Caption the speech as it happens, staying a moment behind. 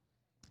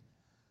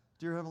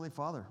Dear Heavenly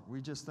Father, we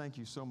just thank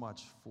you so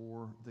much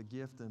for the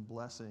gift and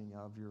blessing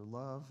of your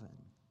love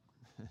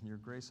and your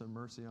grace and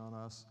mercy on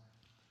us.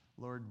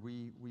 Lord,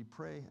 we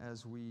pray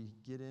as we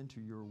get into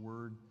your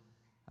word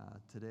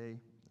today,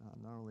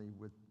 not only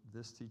with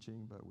this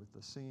teaching, but with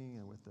the singing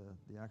and with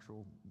the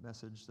actual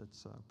message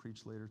that's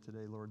preached later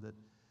today, Lord,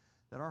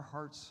 that our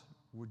hearts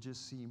would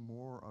just see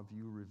more of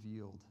you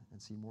revealed and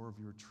see more of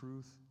your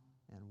truth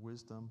and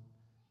wisdom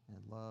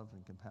and love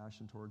and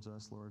compassion towards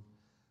us, Lord.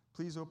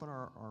 Please open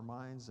our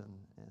minds and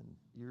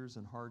ears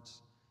and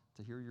hearts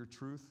to hear your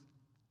truth,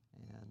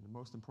 and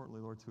most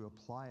importantly, Lord, to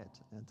apply it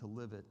and to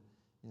live it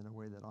in a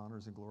way that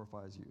honors and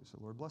glorifies you. So,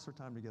 Lord, bless our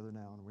time together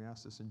now, and we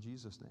ask this in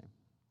Jesus' name.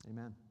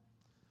 Amen.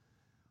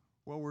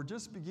 Well, we're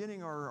just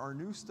beginning our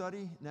new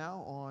study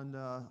now on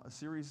a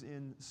series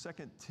in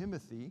 2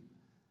 Timothy.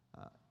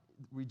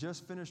 We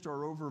just finished our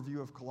overview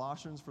of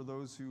Colossians for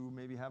those who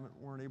maybe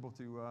weren't able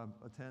to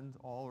attend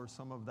all or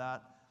some of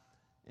that.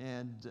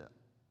 And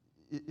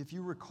if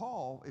you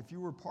recall, if you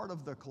were part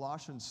of the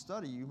Colossians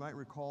study, you might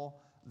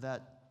recall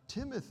that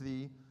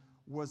Timothy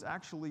was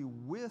actually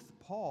with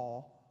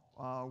Paul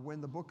when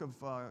the book of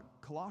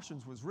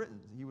Colossians was written.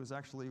 He was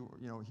actually,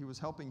 he was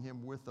helping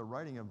him with the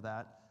writing of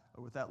that,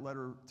 with that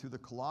letter to the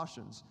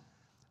Colossians.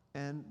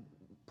 And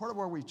part of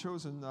why we've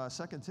chosen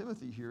 2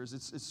 Timothy here is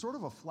it's sort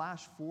of a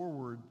flash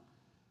forward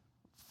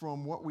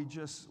from where we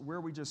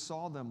just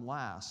saw them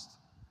last.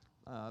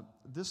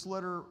 This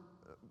letter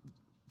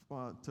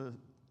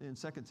in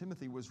 2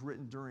 Timothy was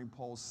written during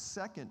Paul's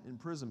second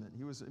imprisonment.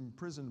 He was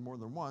imprisoned more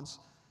than once,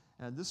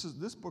 and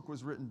this book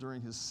was written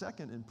during his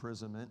second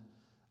imprisonment,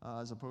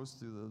 as opposed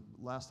to the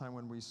last time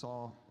when we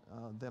saw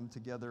them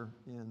together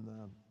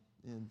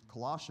in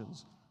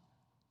Colossians.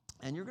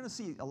 And you're going to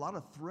see a lot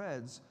of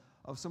threads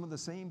of some of the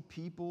same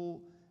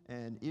people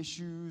and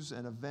issues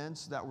and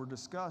events that were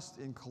discussed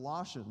in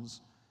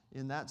Colossians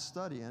in that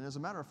study. And as a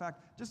matter of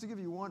fact, just to give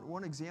you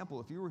one example,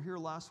 if you were here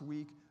last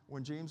week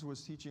when James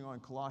was teaching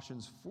on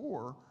Colossians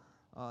 4,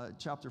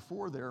 chapter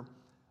 4 there,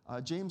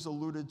 James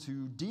alluded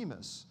to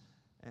Demas.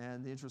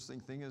 And the interesting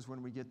thing is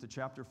when we get to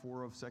chapter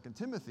 4 of 2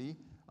 Timothy,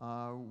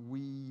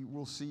 we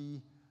will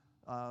see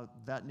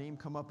that name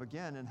come up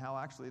again and how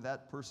actually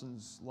that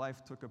person's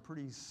life took a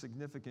pretty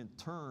significant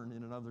turn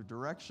in another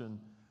direction.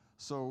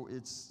 So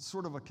it's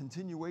sort of a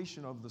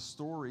continuation of the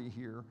story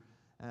here.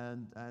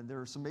 And there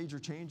are some major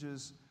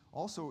changes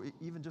also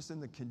even just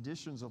in the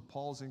conditions of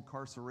Paul's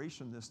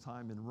incarceration this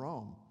time in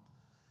Rome.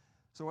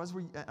 So as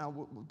we're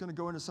going to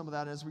go into some of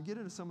that, as we get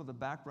into some of the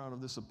background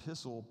of this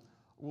epistle,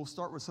 we'll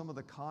start with some of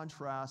the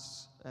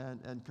contrasts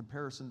and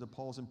comparison to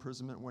Paul's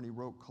imprisonment when he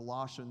wrote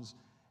Colossians,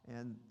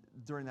 and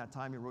during that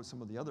time he wrote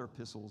some of the other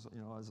epistles,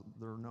 as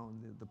they're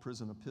known, the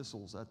prison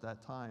epistles at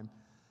that time.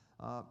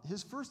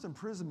 His first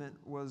imprisonment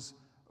was,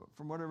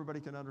 from what everybody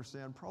can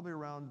understand, probably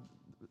around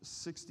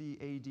 60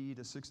 AD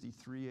to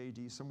 63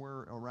 AD,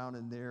 somewhere around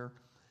in there.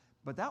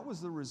 But that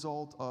was the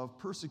result of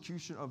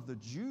persecution of the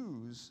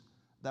Jews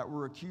that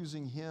were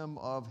accusing him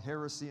of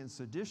heresy and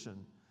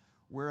sedition.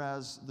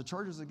 Whereas the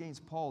charges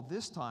against Paul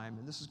this time,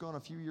 and this has gone a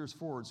few years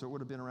forward, so it would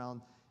have been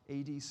around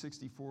AD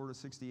 64 to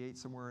 68,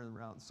 somewhere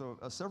around. So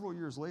several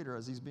years later,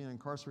 as he's being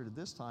incarcerated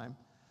this time,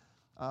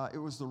 it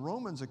was the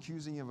Romans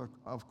accusing him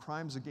of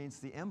crimes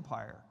against the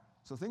empire.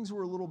 So things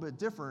were a little bit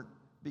different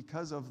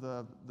because of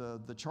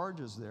the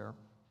charges there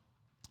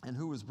and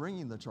who was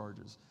bringing the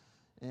charges.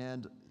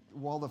 And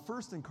while the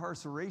first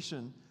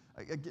incarceration,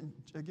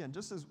 again,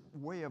 just as a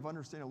way of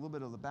understanding a little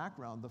bit of the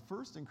background, the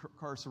first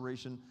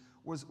incarceration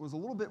was a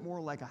little bit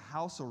more like a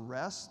house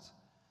arrest.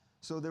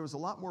 So there was a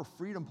lot more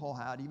freedom Paul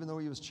had, even though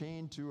he was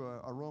chained to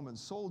a Roman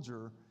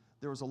soldier.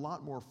 There was a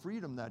lot more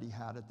freedom that he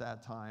had at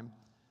that time.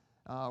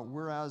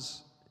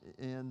 Whereas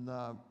in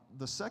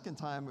the second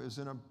time, it was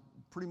in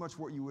pretty much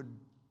what you would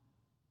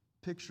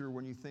picture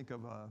when you think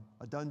of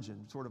a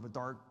dungeon, sort of a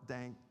dark,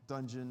 dank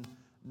dungeon,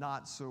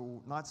 not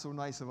so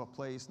nice of a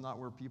place, not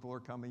where people are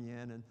coming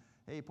in and,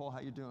 hey, Paul, how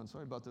you doing?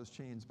 Sorry about those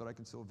chains, but I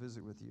can still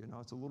visit with you.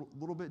 It's a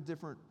little bit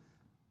different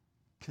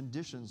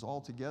conditions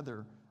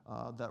altogether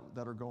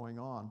that are going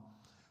on.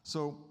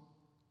 So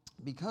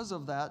because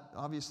of that,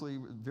 obviously,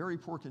 very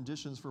poor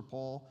conditions for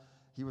Paul.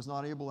 He was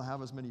not able to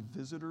have as many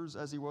visitors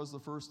as he was the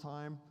first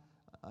time.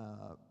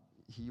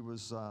 He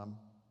was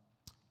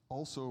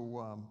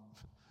also,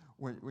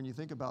 when you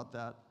think about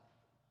that,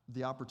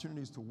 the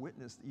opportunities to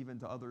witness even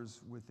to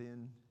others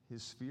within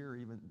his sphere,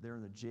 even there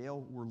in the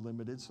jail, were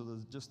limited. So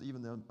just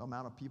even the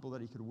amount of people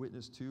that he could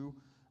witness to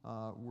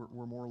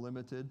were more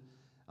limited.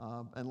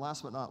 And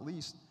last but not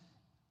least,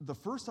 the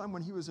first time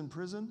when he was in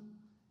prison,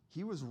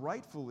 he was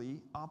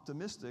rightfully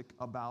optimistic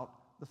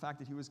about the fact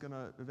that he was going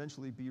to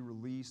eventually be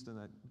released and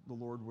that the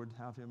Lord would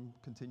have him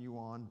continue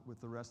on with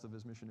the rest of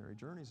his missionary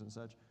journeys and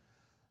such.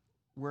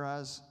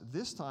 Whereas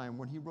this time,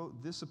 when he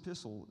wrote this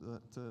epistle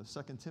to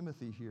 2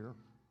 Timothy here,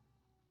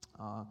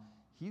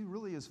 he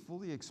really is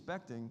fully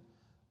expecting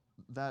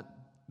that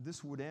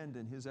this would end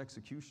in his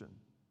execution.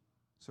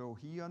 So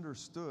he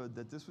understood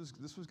that this was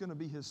going to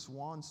be his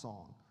swan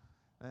song.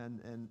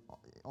 And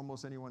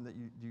almost anyone that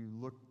you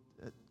look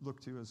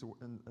look to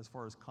as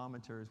far as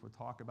commentaries would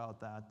talk about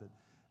that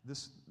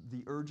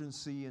the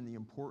urgency and the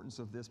importance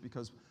of this,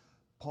 because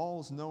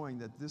Paul's knowing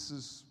that this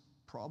is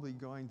probably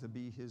going to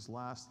be his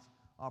last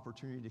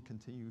opportunity to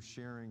continue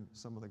sharing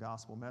some of the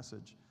gospel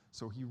message.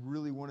 So he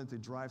really wanted to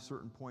drive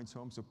certain points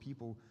home so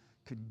people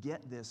could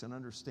get this and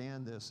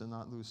understand this and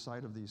not lose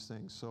sight of these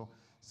things. So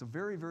it's a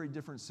very, very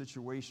different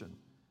situation.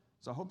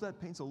 So I hope that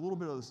paints a little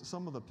bit of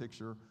some of the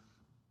picture.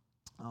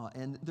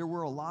 And there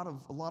were a lot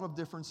of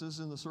differences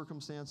in the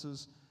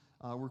circumstances.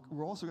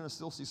 We're also going to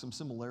still see some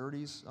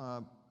similarities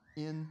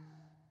in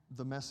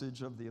the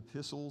message of the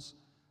epistles.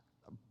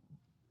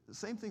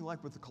 Same thing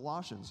like with the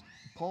Colossians.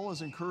 Paul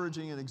is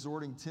encouraging and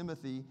exhorting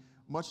Timothy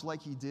much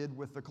like he did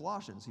with the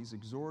Colossians. He's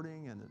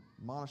exhorting and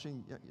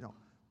admonishing.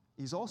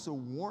 He's also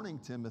warning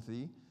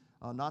Timothy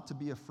not to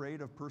be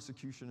afraid of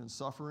persecution and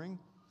suffering,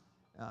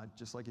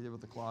 just like he did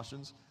with the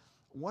Colossians.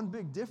 One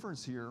big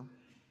difference here,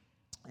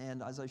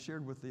 and as I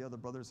shared with the other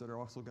brothers that are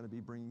also going to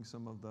be bringing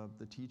some of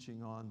the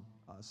teaching on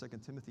 2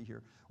 Timothy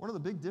here, one of the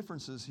big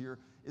differences here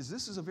is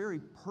this is a very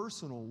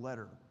personal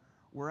letter,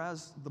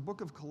 whereas the book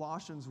of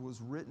Colossians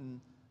was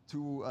written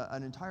to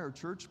an entire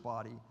church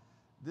body.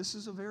 This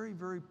is a very,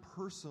 very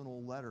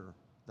personal letter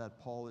that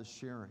Paul is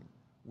sharing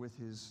with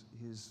his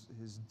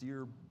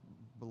dear,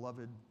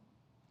 beloved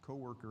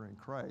co-worker in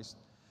Christ.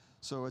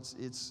 So it's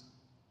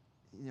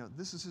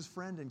this is his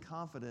friend and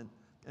confidant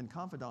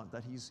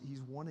that he's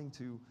wanting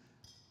to.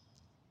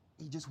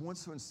 He just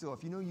wants to instill.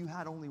 If you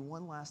had only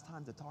one last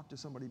time to talk to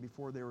somebody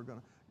before they were going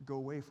to go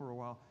away for a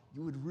while,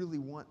 you would really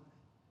want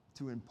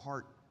to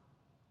impart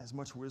as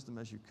much wisdom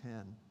as you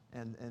can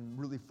and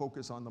really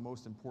focus on the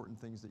most important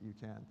things that you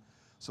can.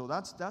 So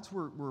that's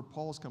where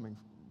Paul's coming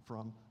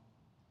from.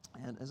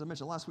 And as I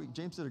mentioned last week,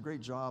 James did a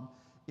great job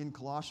in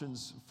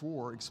Colossians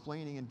 4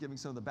 explaining and giving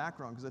some of the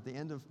background, because at the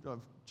end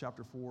of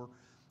chapter 4,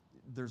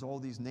 there's all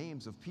these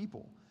names of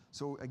people.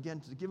 So again,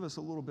 to give us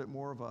a little bit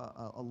more of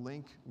a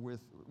link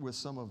with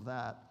some of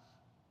that,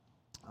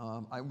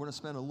 I want to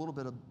spend a little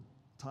bit of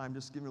time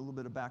just giving a little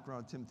bit of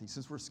background on Timothy.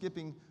 Since we're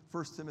skipping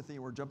 1 Timothy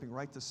and we're jumping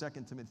right to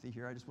 2 Timothy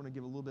here, I just want to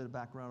give a little bit of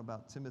background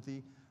about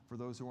Timothy for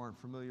those who aren't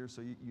familiar,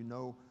 so you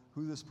know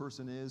who this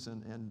person is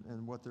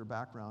and what their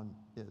background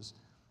is.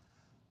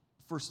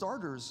 For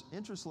starters,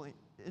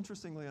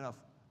 interestingly enough,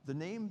 the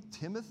name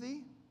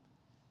Timothy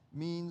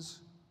means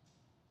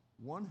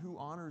one who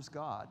honors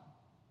God.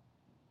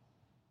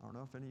 I don't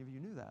know if any of you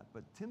knew that,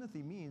 but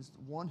Timothy means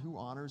one who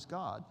honors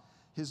God.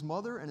 His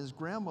mother and his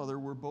grandmother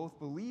were both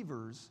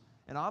believers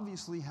and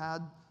obviously had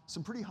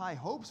some pretty high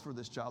hopes for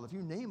this child. If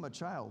you name a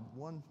child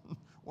one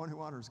who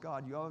honors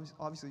God, you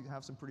obviously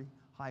have some pretty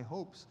high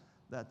hopes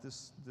that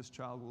this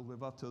child will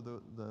live up to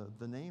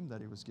the name that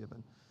he was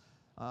given.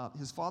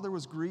 His father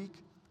was Greek,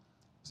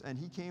 and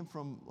he came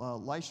from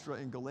Lystra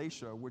in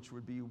Galatia, which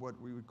would be what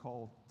we would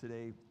call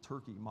today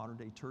Turkey,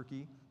 modern-day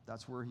Turkey.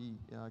 That's where he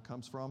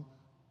comes from.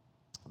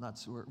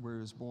 That's where he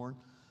was born.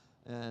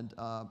 And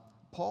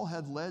Paul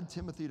had led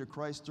Timothy to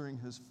Christ during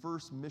his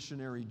first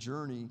missionary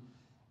journey,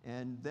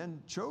 and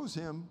then chose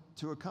him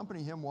to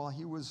accompany him while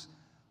he was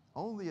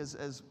only,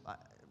 as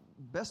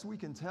best we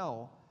can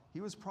tell, he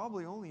was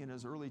probably only in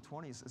his early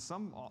 20s.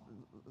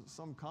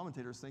 Some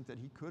commentators think that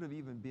he could have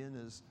even been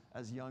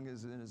as young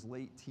as in his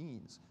late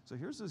teens. So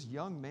here's this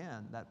young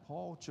man that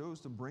Paul chose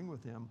to bring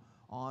with him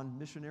on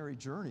missionary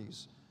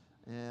journeys.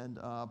 And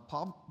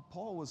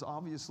Paul was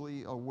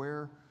obviously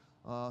aware,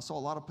 saw a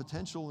lot of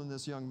potential in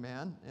this young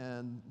man,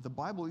 and the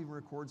Bible even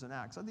records in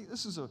Acts. I think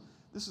this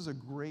is a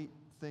great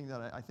thing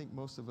that I think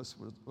most of us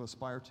would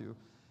aspire to.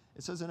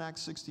 It says in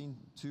Acts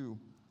 16:2,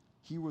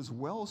 he was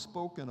well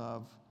spoken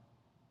of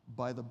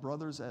by the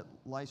brothers at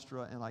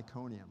Lystra and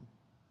Iconium.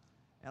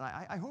 And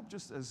I hope,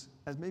 just as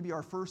maybe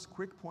our first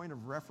quick point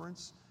of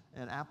reference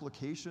and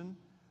application,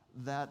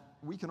 that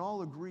we can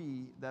all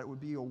agree that it would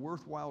be a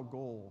worthwhile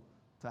goal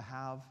to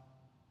have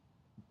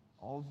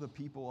all of the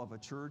people of a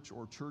church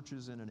or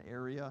churches in an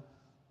area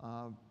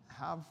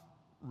have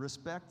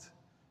respect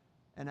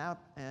and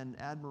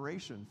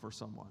admiration for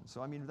someone.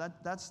 So I mean,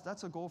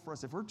 that's a goal for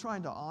us. If we're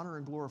trying to honor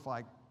and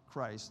glorify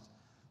Christ,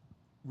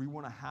 we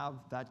want to have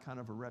that kind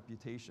of a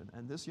reputation.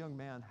 And this young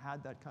man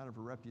had that kind of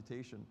a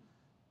reputation,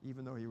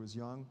 even though he was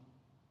young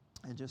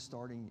and just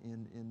starting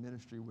in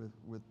ministry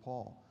with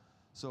Paul.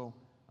 So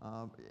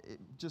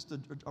just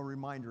a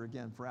reminder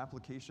again for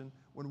application,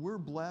 when we're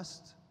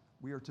blessed,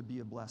 we are to be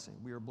a blessing.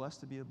 We are blessed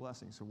to be a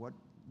blessing. So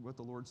what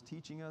the Lord's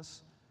teaching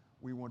us,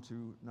 we want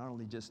to not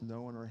only just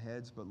know in our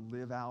heads, but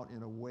live out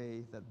in a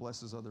way that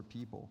blesses other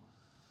people.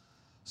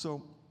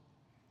 So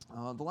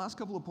the last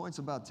couple of points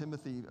about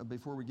Timothy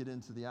before we get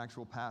into the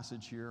actual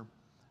passage here,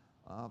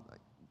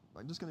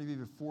 I'm just going to give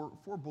you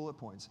four bullet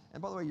points.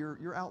 And by the way,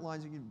 your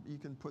outlines, you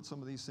can put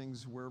some of these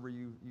things wherever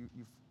you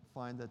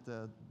find that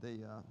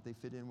they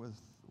fit in with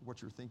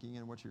what you're thinking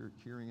and what you're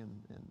hearing and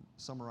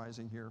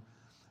summarizing here.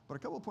 But a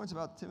couple of points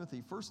about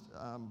Timothy. First,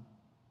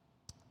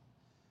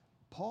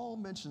 Paul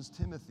mentions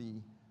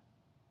Timothy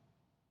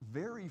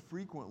very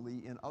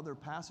frequently in other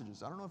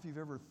passages. I don't know if you've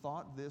ever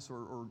thought this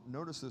or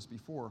noticed this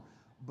before,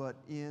 but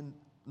in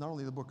not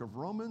only the book of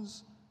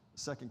Romans,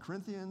 2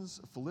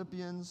 Corinthians,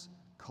 Philippians,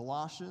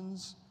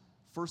 Colossians,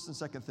 1st and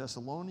 2nd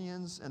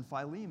Thessalonians, and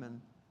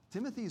Philemon,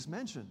 Timothy is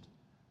mentioned.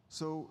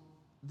 So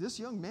this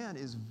young man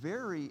is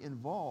very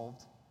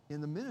involved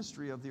in the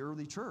ministry of the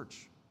early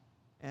church.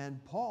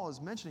 And Paul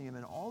is mentioning him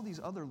in all these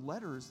other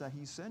letters that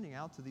he's sending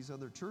out to these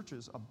other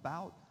churches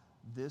about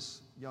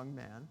this young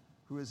man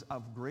who is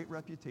of great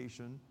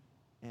reputation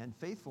and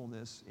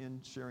faithfulness in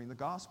sharing the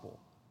gospel.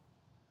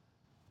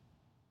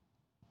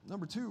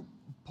 Number two,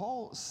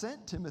 Paul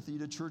sent Timothy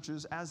to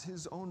churches as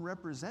his own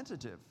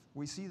representative.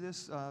 We see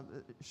this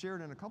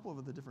shared in a couple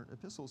of the different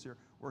epistles here,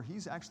 where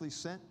he's actually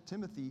sent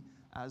Timothy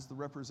as the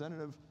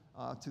representative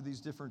to these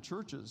different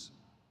churches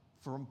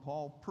from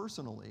Paul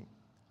personally.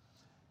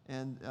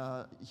 And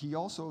he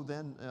also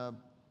then,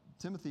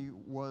 Timothy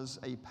was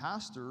a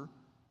pastor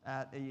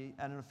at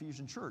an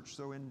Ephesian church.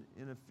 So in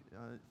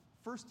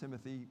 1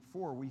 Timothy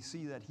 4, we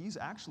see that he's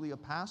actually a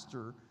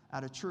pastor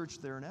at a church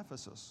there in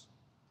Ephesus.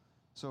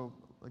 So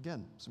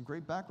again, some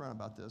great background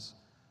about this.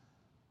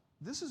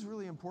 This is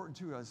really important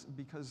to us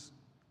because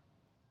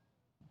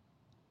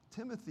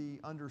Timothy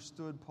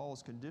understood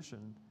Paul's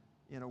condition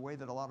in a way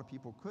that a lot of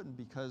people couldn't,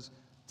 because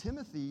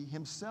Timothy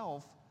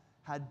himself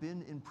had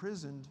been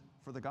imprisoned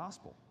for the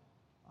gospel.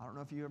 I don't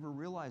know if you ever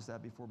realized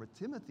that before, but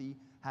Timothy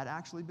had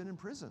actually been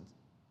imprisoned,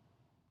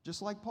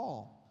 just like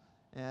Paul.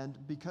 And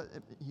because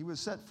he was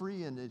set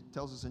free, and it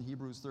tells us in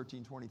Hebrews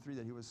 13:23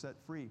 that he was set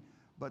free.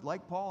 But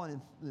like Paul,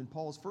 and in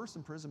Paul's first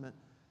imprisonment,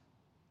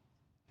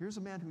 here's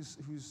a man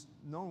who's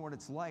known what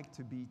it's like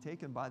to be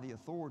taken by the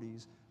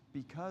authorities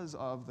because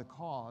of the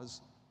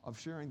cause of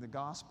sharing the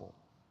gospel.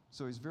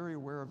 So he's very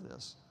aware of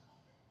this.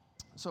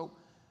 So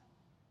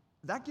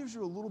that gives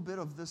you a little bit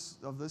of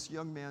this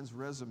young man's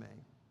resume.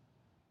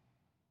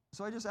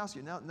 So I just ask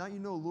you, now you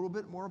know a little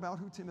bit more about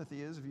who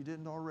Timothy is, if you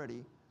didn't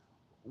already.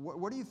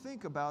 What do you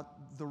think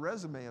about the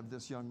resume of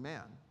this young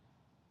man?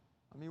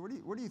 I mean,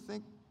 what do you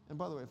think? And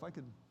by the way, if I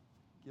could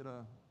get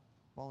a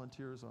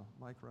volunteer as a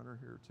mic runner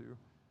here too,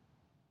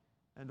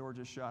 or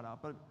just shout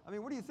out. But I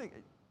mean, what do you think?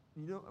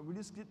 You know, we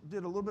just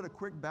did a little bit of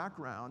quick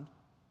background,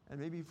 and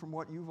maybe from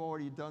what you've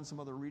already done some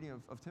other reading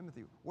of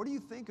Timothy. What do you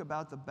think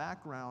about the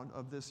background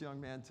of this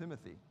young man,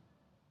 Timothy?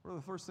 What are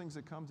the first things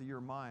that come to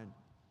your mind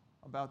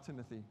about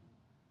Timothy?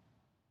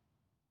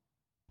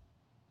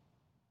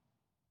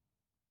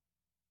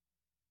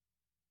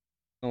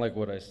 Like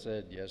what I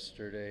said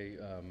yesterday,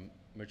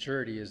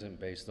 maturity isn't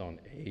based on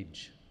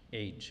age.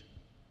 Yeah.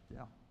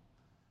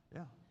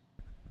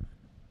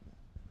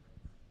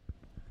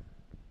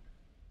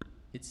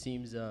 It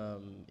seems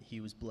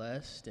he was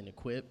blessed and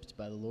equipped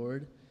by the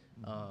Lord,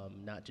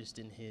 not just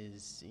in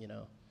his,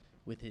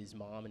 with his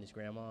mom and his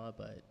grandma,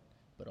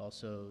 but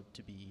also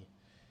to be,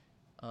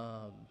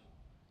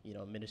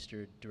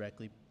 ministered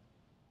directly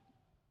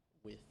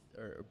with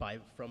or by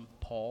from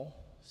Paul.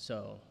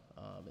 So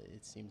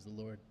it seems the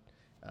Lord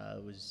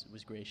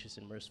was gracious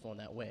and merciful in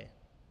that way.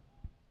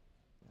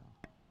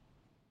 Yeah.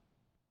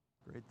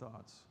 Great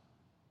thoughts.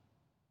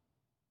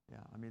 Yeah,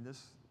 I mean,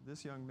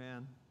 this young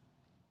man,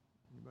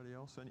 anybody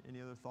else,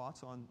 any other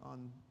thoughts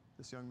on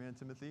this young man,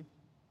 Timothy,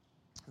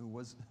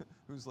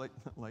 who's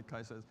like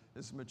Kai says,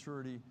 his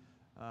maturity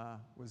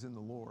was in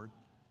the Lord.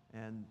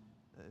 And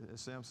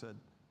as Sam said,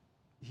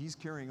 he's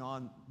carrying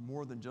on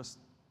more than just,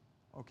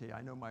 okay,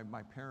 I know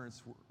my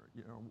parents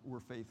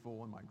were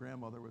faithful and my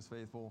grandmother was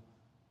faithful,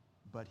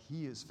 but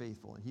he is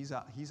faithful, and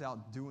he's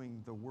out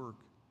doing the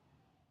work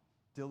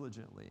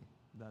diligently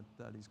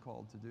that he's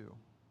called to do.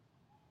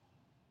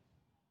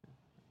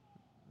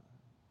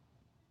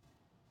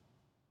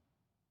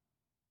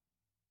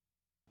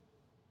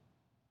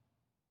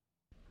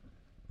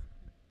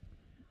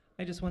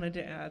 I just wanted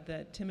to add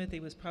that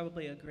Timothy was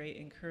probably a great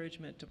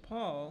encouragement to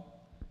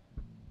Paul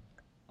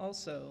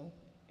also,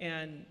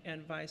 and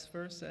vice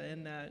versa,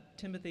 in that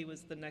Timothy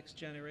was the next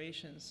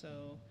generation,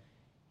 so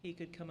he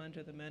could come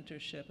under the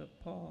mentorship of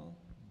Paul.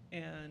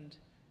 And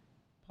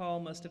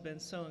Paul must have been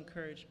so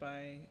encouraged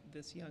by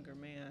this younger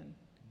man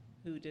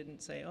who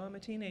didn't say, oh, I'm a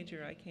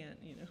teenager, I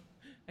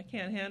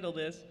can't handle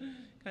this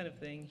kind of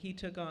thing. He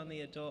took on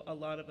a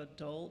lot of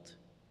adult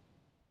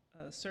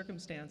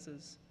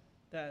circumstances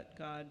that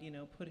God,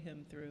 put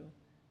him through.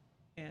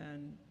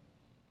 And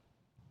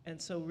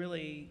so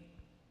really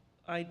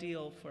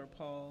ideal for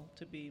Paul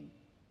to be,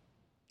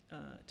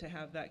 to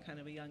have that kind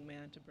of a young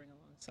man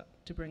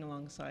to bring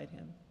alongside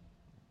him.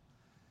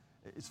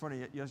 It's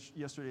funny,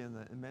 yesterday in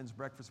the men's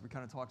breakfast, we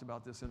kind of talked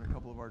about this in a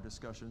couple of our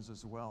discussions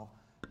as well.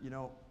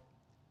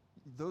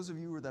 Those of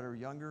you that are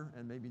younger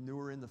and maybe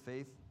newer in the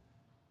faith,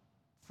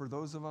 for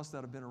those of us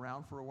that have been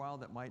around for a while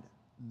that might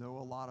know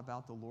a lot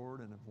about the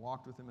Lord and have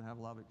walked with him and have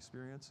a lot of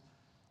experience,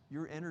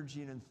 your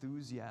energy and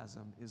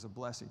enthusiasm is a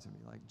blessing to me,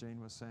 like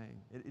Jane was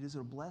saying. It is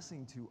a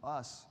blessing to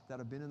us that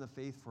have been in the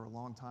faith for a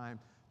long time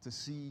to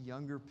see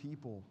younger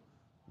people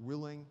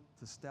willing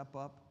to step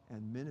up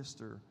and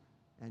minister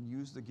and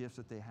use the gifts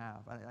that they have.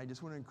 I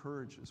just want to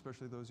encourage,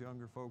 especially those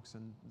younger folks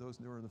and those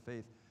newer in the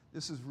faith,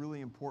 this is really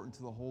important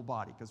to the whole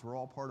body because we're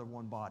all part of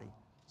one body.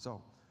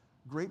 So,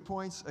 great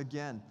points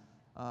again.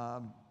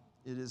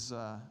 it is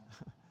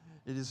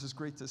it is just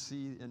great to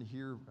see and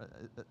hear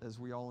as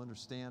we all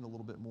understand a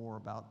little bit more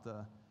about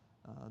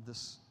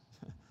this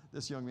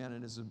this young man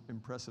and his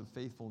impressive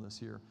faithfulness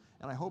here.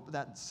 And I hope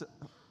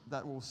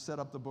that will set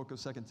up the book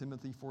of 2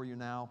 Timothy for you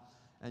now,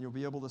 and you'll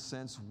be able to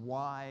sense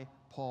why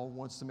Paul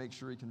wants to make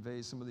sure he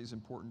conveys some of these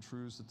important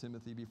truths to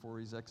Timothy before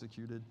he's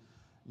executed.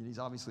 And he's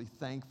obviously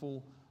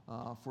thankful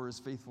for his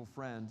faithful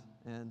friend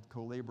and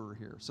co-laborer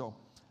here. So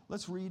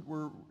let's read.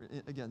 We're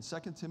again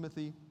 2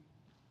 Timothy,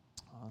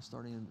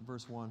 starting in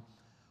verse 1.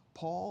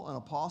 Paul, an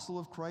apostle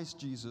of Christ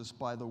Jesus,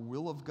 by the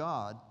will of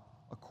God,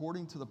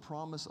 according to the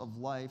promise of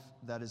life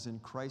that is in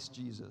Christ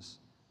Jesus,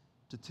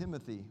 to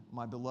Timothy,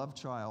 my beloved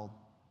child.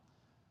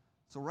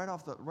 So right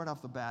off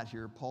the bat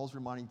here, Paul's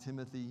reminding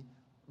Timothy,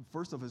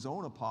 first of his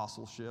own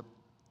apostleship,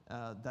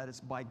 that it's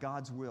by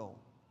God's will.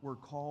 We're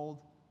called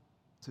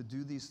to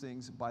do these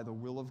things by the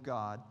will of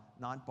God,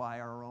 not by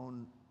our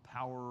own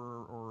power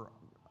or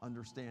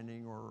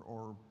understanding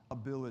or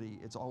ability.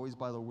 It's always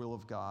by the will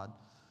of God.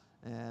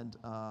 And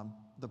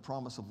the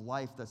promise of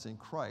life that's in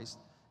Christ.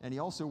 And he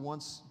also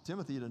wants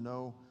Timothy to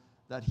know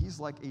that he's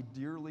like a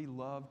dearly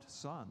loved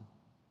son.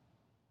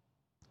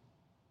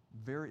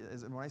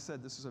 When I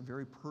said this is a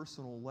very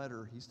personal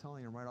letter, he's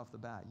telling him right off the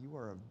bat,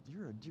 you're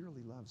a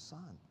dearly loved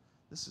son.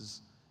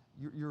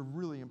 You're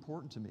really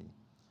important to me.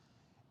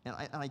 And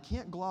I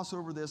can't gloss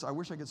over this. I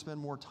wish I could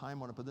spend more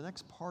time on it. But the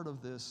next part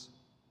of this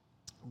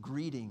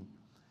greeting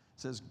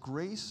says,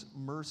 grace,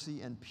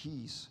 mercy, and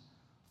peace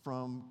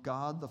from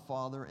God the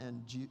Father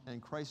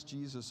and Christ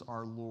Jesus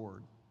our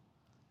Lord.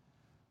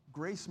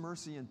 Grace,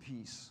 mercy, and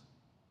peace.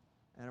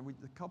 And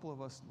a couple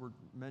of us were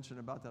mentioned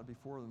about that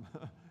before them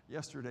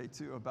yesterday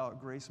too, about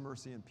grace,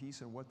 mercy, and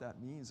peace and what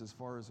that means as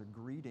far as a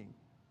greeting.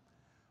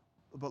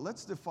 But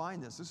let's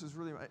define this. This is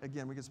really,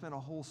 again, we could spend a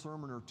whole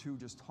sermon or two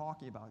just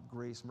talking about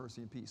grace,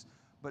 mercy, and peace.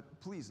 But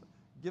please,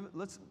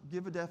 let's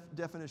give a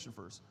definition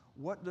first.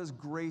 What does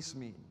grace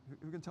mean?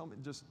 Who can tell me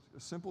just a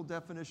simple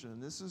definition?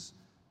 And this is,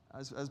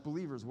 as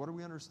believers, what do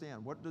we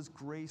understand? What does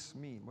grace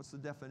mean? What's the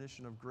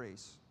definition of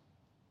grace?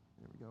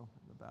 There we go,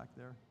 in the back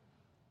there.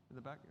 In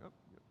the back, oh,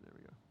 yep, there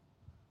we go.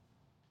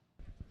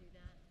 Do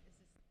that? Is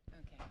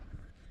this, okay.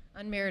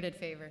 Unmerited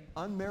favor.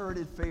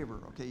 Unmerited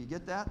favor, okay, you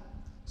get that?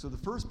 So the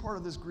first part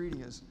of this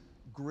greeting is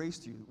grace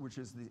to you, which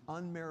is the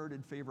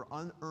unmerited favor,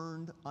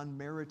 unearned,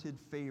 unmerited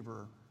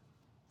favor.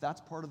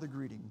 That's part of the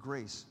greeting,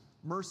 grace.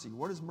 Mercy,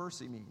 what does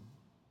mercy mean?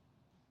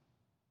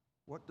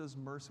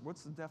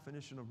 What's the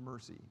definition of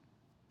mercy?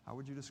 How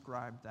would you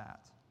describe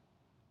that?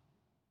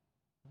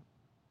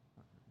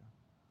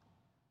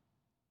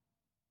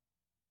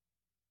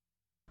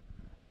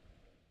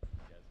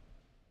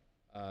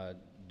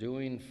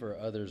 Doing for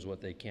others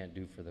what they can't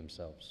do for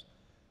themselves.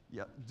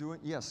 Yeah,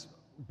 yes,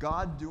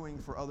 God doing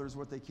for others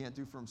what they can't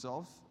do for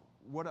themselves.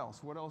 What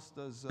else? What else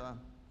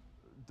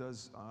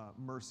does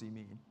mercy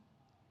mean?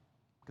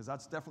 Because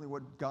that's definitely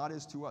what God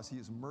is to us. He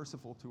is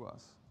merciful to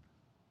us.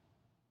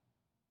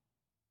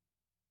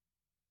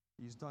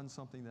 He's done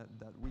something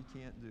that we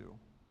can't do.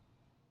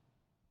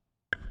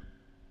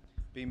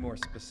 Be more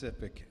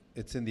specific.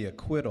 It's in the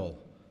acquittal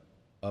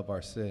of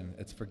our sin.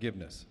 It's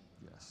forgiveness.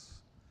 Yes.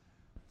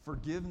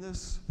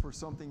 Forgiveness for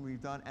something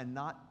we've done and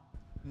not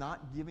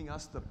giving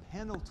us the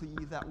penalty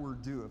that we're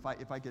due.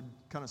 If I could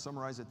kind of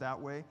summarize it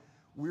that way,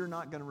 we're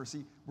not going to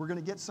receive, we're going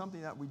to get something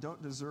that we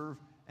don't deserve,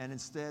 and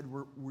instead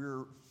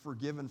we're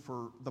forgiven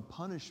for the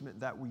punishment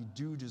that we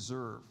do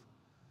deserve.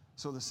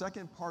 So the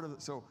second part of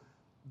it, so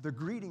the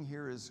greeting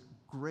here is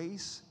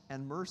grace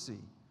and mercy.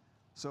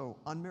 So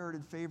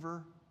unmerited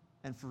favor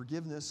and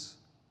forgiveness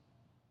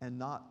and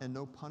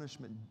no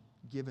punishment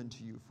given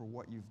to you for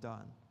what you've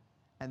done.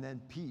 And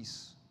then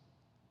peace.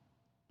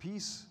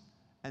 Peace,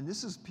 and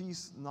this is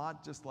peace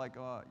not just like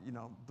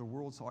the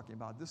world's talking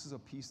about. This is a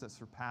peace that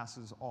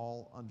surpasses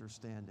all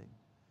understanding.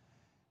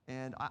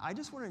 And I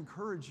just want to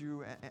encourage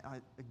you,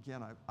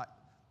 and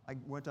I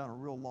went down a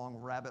real long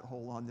rabbit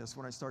hole on this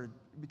when I started,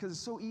 because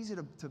it's so easy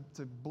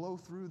to blow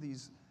through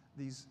these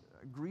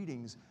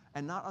greetings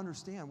and not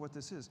understand what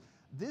this is.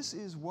 This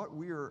is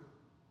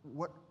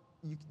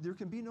there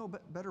can be no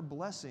better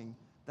blessing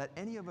that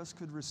any of us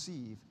could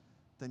receive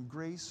than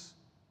grace,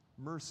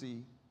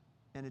 mercy,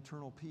 and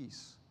eternal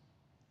peace.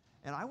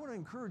 And I want to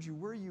encourage you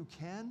where you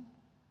can,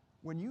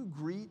 when you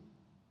greet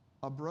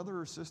a brother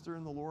or sister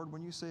in the Lord,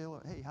 when you say,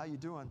 hey, how you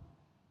doing?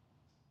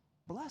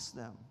 Bless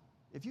them.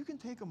 If you can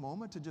take a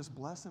moment to just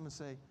bless them and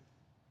say,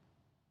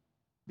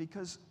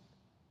 because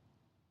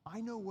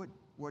I know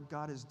what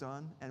God has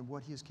done and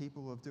what He is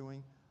capable of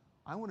doing,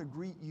 I want to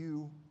greet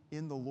you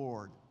in the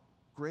Lord.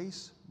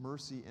 Grace,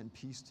 mercy, and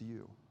peace to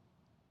you.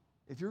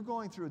 If you're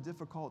going through a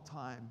difficult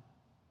time,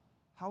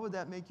 how would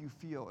that make you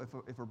feel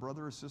if a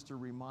brother or sister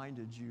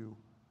reminded you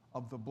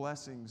of the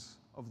blessings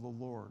of the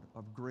Lord,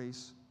 of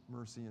grace,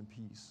 mercy, and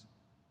peace?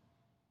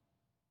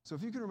 So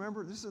if you can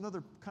remember, this is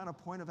another kind of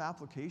point of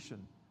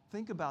application.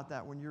 Think about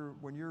that when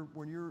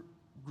you're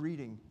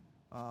greeting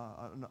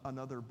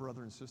another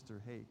brother and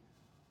sister. Hey,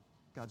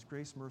 God's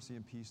grace, mercy,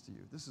 and peace to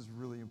you. This is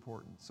really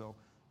important. So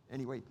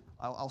Anyway,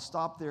 I'll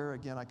stop there.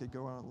 Again, I could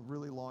go on a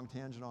really long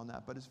tangent on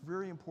that, but it's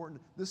very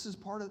important. This is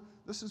part of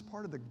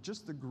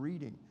just the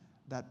greeting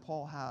that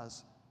Paul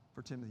has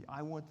for Timothy.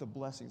 I want the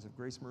blessings of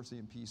grace, mercy,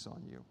 and peace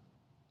on you.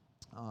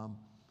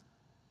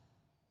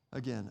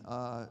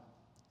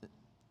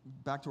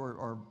 Back to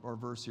our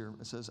verse here.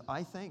 It says,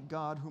 I thank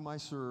God whom I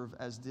serve,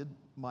 as did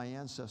my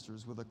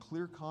ancestors, with a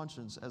clear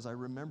conscience, as I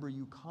remember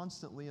you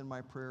constantly in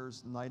my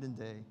prayers night and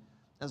day.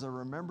 As I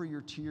remember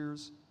your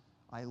tears,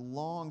 I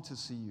long to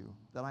see you,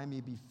 that I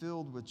may be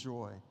filled with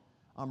joy.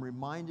 I'm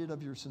reminded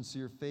of your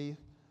sincere faith,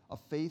 a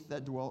faith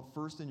that dwelt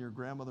first in your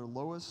grandmother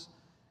Lois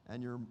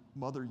and your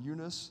mother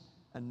Eunice,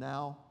 and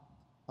now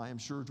I am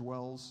sure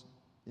dwells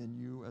in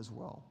you as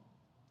well.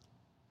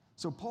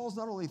 So Paul's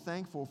not only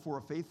thankful for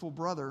a faithful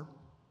brother,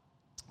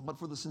 but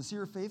for the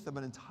sincere faith of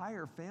an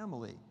entire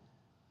family.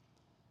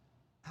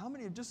 How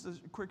many, just a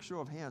quick show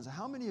of hands,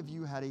 how many of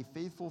you had a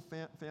faithful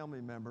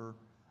family member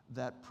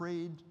that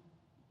prayed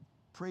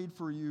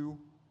for you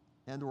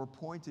and or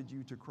pointed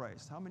you to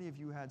Christ? How many of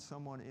you had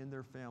someone in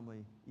their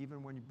family, even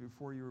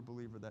before you were a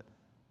believer,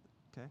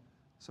 okay?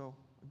 So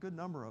a good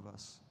number of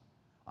us.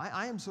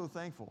 I am so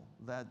thankful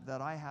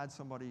that I had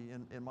somebody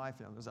in my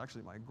family. It was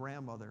actually my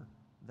grandmother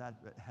that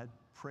had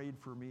prayed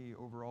for me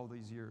over all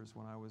these years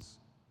when I was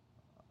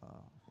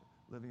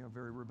living a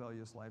very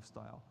rebellious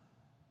lifestyle.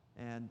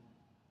 And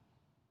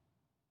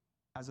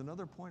as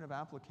another point of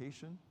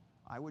application,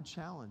 I would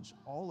challenge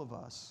all of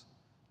us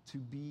to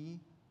be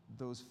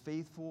those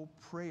faithful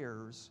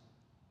prayers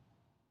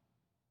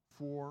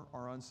for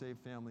our unsaved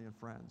family and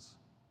friends.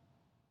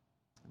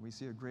 And we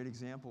see a great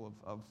example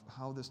of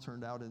how this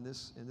turned out in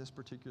this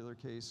particular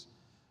case.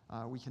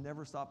 We can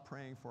never stop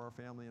praying for our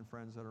family and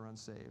friends that are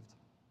unsaved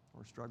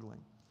or struggling.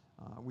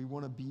 We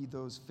want to be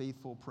those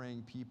faithful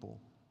praying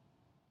people.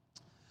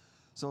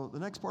 So the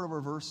next part of our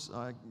verse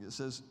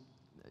says,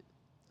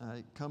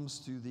 it comes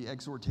to the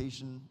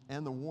exhortation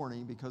and the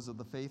warning because of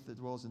the faith that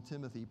dwells in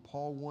Timothy.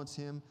 Paul wants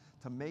him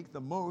to make the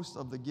most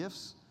of the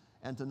gifts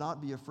and to not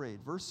be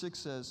afraid. Verse 6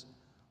 says,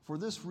 for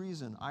this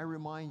reason I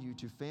remind you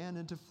to fan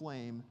into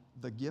flame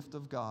the gift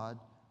of God,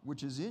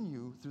 which is in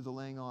you through the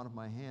laying on of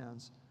my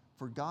hands.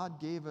 For God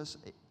gave us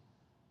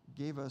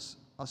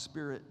a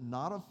spirit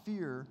not of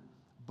fear,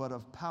 but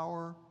of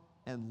power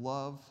and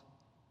love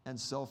and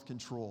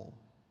self-control.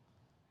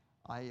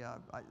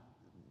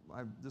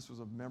 This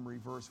was a memory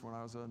verse when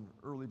I was an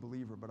early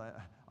believer, but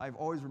I've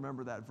always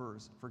remembered that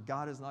verse. For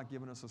God has not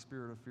given us a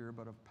spirit of fear,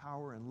 but of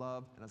power and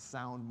love and a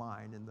sound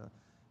mind in the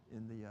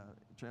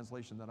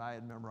translation that I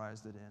had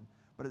memorized it in.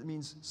 But it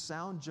means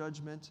sound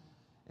judgment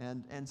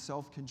and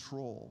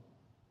self-control.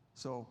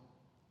 So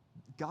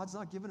God's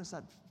not given us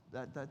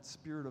that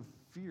spirit of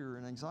fear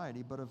and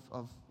anxiety, but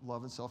of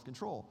love and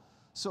self-control.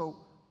 So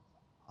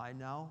I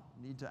now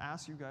need to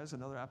ask you guys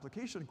another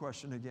application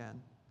question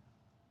again.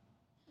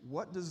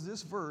 What does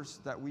this verse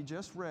that we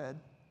just read,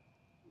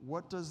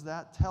 what does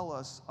that tell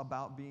us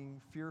about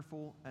being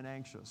fearful and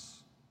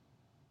anxious?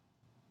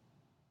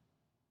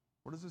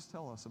 What does this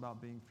tell us about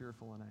being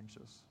fearful and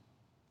anxious?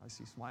 I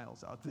see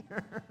smiles out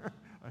there.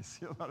 I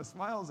see a lot of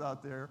smiles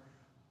out there.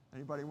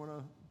 Anybody want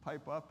to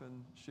pipe up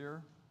and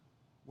share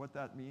what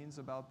that means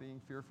about being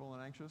fearful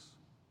and anxious?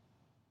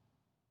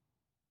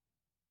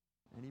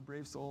 Any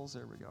brave souls?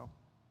 There we go.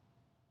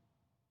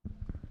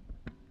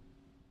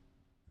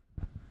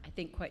 I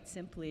think quite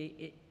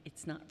simply,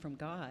 it's not from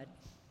God.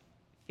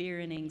 Fear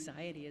and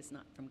anxiety is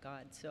not from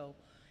God. So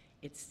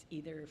it's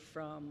either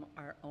from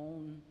our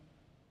own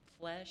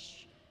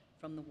flesh,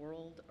 from the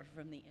world, or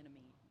from the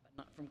enemy, but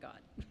not from God.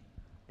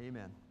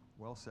 Amen.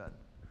 Well said.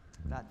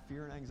 That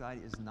fear and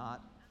anxiety is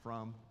not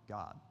from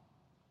God.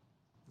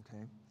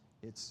 Okay?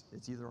 It's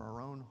either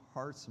our own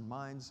hearts and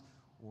minds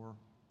or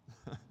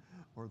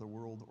the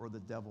world or the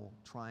devil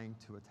trying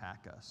to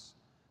attack us.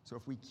 So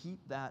if we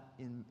keep that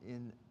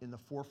in the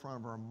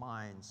forefront of our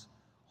minds,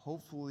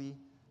 hopefully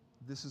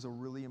this is a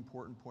really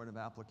important point of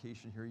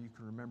application here. You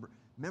can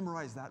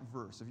memorize that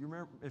verse. If you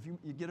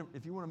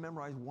want to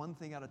memorize one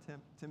thing out of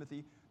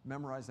Timothy,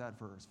 memorize that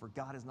verse. For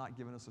God has not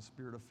given us a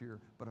spirit of fear,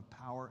 but of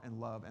power and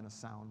love and a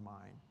sound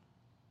mind.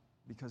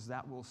 Because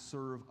that will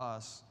serve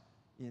us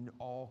in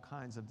all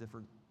kinds of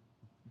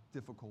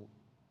difficult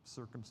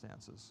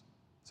circumstances.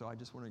 So I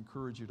just want to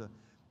encourage you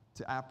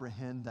to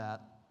apprehend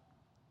that.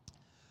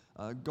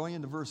 Going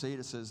into verse 8,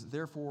 it says,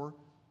 therefore,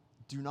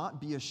 do not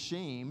be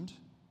ashamed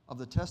of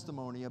the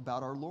testimony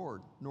about our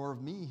Lord, nor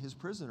of me, his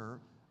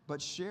prisoner,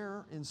 but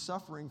share in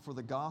suffering for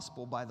the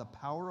gospel by the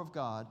power of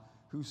God,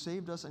 who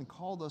saved us and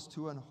called us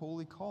to an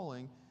holy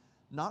calling,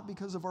 not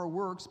because of our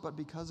works, but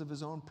because of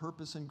his own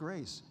purpose and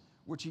grace,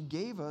 which he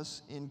gave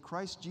us in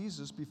Christ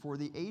Jesus before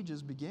the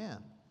ages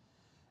began,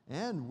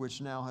 and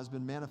which now has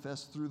been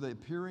manifest through the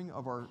appearing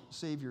of our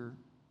Savior,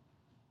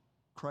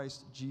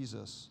 Christ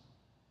Jesus,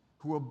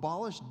 who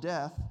abolished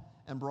death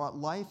and brought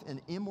life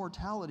and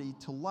immortality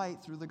to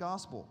light through the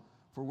gospel,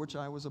 for which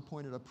I was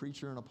appointed a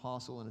preacher, an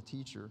apostle, and a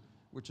teacher,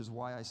 which is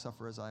why I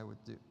suffer as I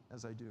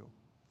do.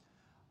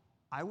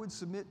 I would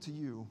submit to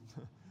you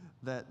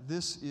that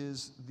this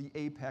is the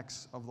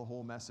apex of the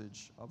whole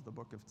message of the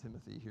book of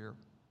Timothy here.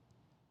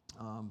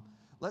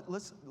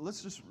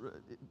 Let's just,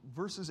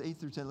 verses 8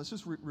 through 10, let's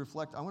just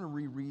reflect. I want to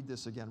reread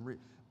this again.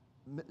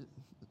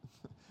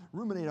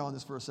 Ruminate on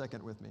this for a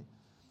second with me.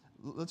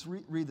 Let's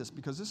read this,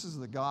 because this is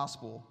the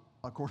gospel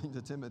according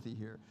to Timothy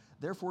here.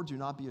 Therefore, do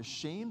not be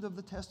ashamed of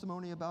the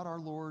testimony about our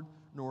Lord,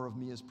 nor of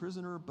me as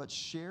prisoner, but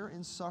share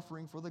in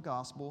suffering for the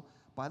gospel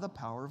by the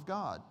power of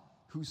God,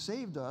 who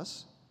saved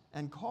us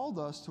and called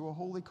us to a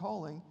holy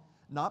calling,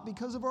 not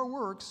because of our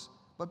works,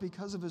 but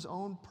because of his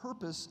own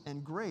purpose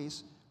and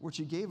grace, which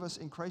he gave us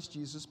in Christ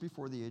Jesus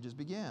before the ages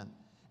began,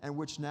 and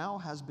which now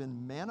has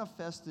been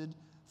manifested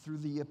through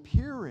the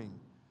appearing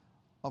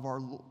of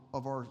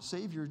our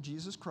Savior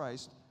Jesus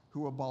Christ,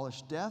 who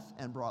abolished death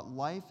and brought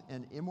life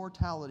and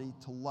immortality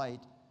to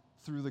light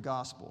through the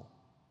gospel.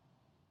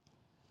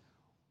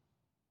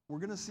 We're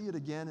going to see it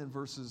again in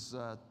verses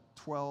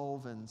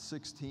 12 and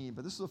 16,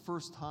 but this is the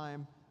first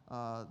time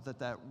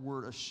that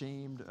word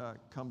ashamed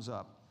comes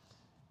up.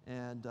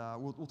 And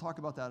we'll talk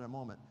about that in a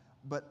moment.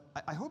 But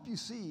I hope you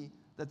see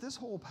that this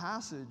whole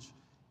passage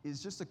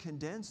is just a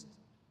condensed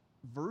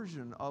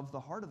version of the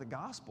heart of the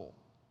gospel,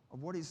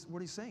 of what he's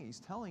saying. He's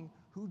telling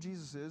who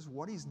Jesus is,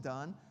 what he's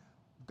done,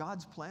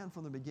 God's plan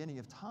from the beginning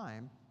of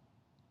time.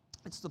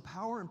 It's the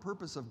power and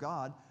purpose of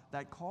God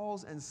that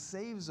calls and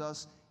saves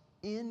us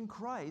in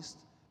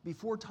Christ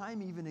before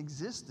time even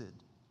existed.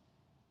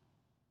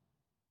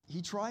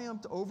 He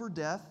triumphed over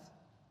death.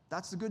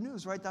 That's the good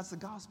news, right? That's the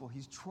gospel.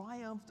 He's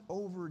triumphed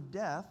over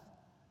death,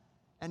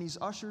 and he's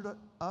ushered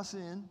us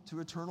in to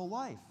eternal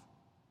life.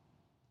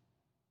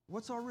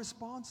 What's our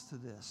response to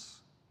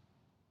this?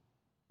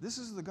 This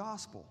is the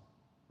gospel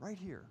right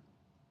here.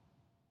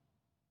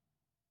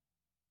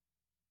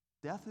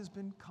 Death has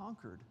been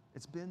conquered.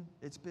 It's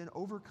been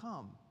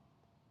overcome.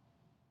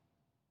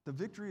 The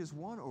victory is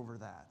won over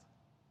that.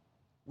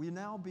 We are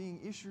now being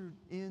issued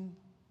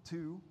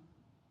into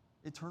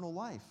eternal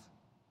life.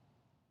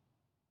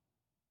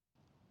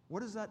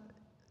 What is that?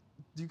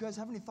 Do you guys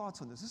have any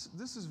thoughts on this?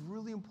 This is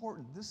really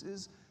important. This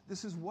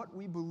is what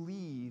we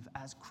believe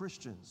as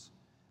Christians.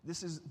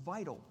 This is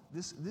vital.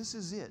 This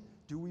is it.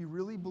 Do we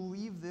really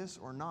believe this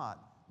or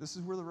not? This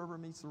is where the rubber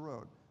meets the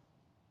road.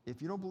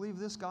 If you don't believe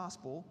this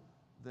gospel,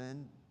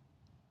 then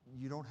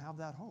you don't have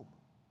that hope.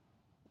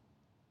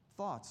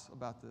 Thoughts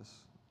about this?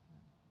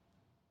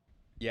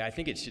 Yeah, I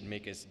think it should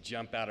make us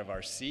jump out of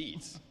our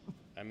seats.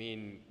 I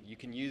mean, you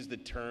can use the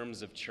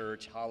terms of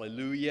church,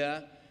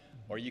 hallelujah,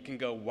 or you can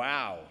go,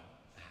 wow,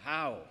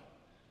 how?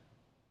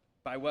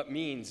 By what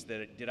means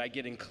did I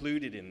get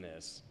included in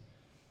this?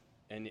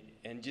 And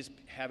just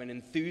have an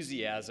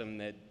enthusiasm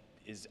that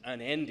is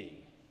unending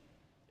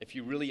if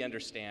you really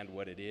understand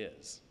what it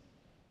is,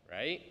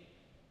 right?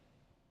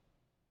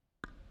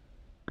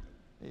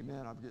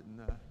 Amen. I'm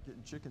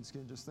getting chicken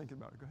skin just thinking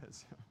about it. Go ahead,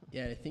 Sam.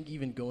 Yeah, I think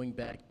even going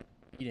back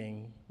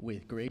reading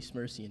with grace,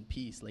 mercy, and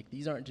peace, like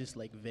these aren't just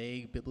like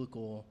vague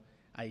biblical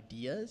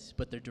ideas,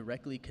 but they're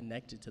directly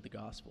connected to the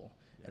gospel.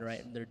 Yes. And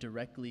right, they're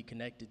directly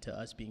connected to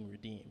us being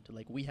redeemed.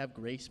 Like we have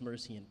grace,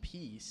 mercy, and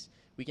peace.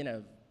 We can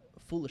have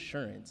full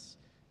assurance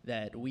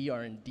that we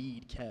are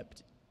indeed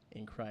kept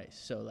in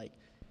Christ. So like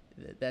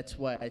that's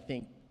why I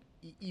think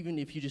even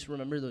if you just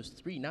remember those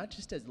three, not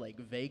just as like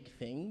vague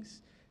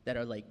things that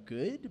are like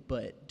good,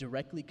 but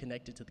directly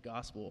connected to the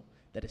gospel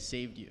that has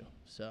saved you.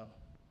 So,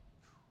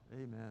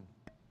 amen.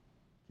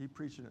 Keep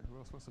preaching it. Who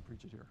else wants to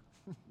preach it here?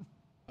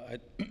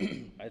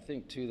 I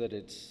think too that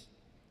it's,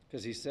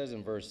 because he says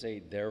in verse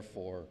 8,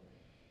 therefore,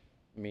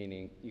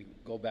 meaning you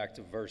go back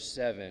to verse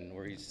 7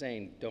 where he's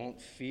saying don't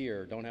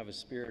fear, don't have a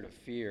spirit of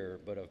fear,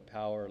 but of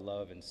power,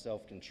 love, and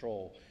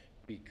self-control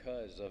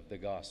because of the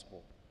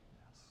gospel.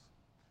 Yes.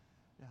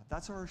 Yeah,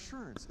 that's our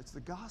assurance. It's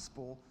the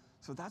gospel.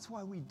 So that's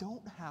why we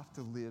don't have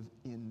to live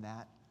in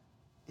that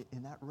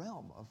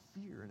realm of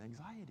fear and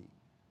anxiety.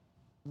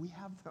 We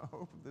have the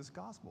hope of this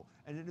gospel,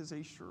 and it is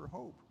a sure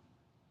hope.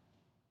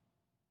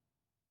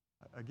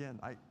 Again,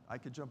 I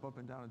could jump up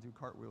and down and do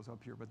cartwheels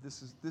up here, but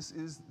this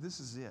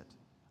is it.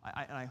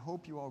 And I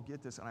hope you all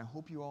get this, and I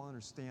hope you all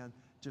understand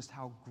just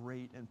how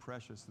great and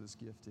precious this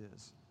gift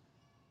is.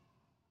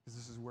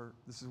 Because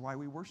this is why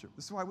we worship.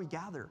 This is why we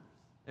gather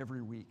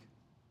every week,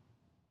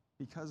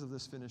 because of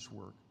this finished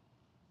work.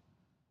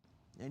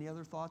 Any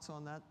other thoughts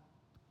on that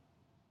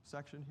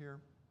section here?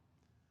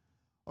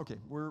 Okay,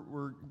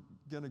 we're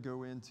going to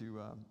go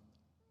into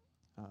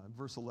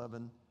verse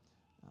 11,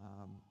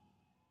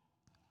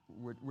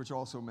 which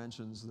also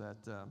mentions that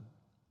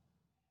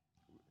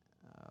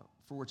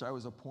for which I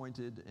was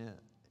appointed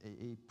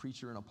a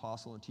preacher, an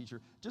apostle, and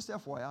teacher. Just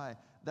FYI,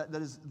 that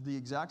is the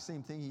exact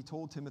same thing he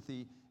told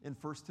Timothy in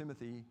 1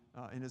 Timothy,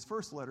 in his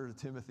first letter to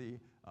Timothy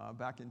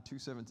back in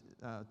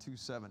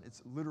 2:7.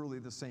 It's literally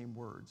the same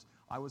words.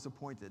 I was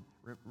appointed.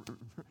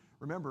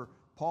 Remember,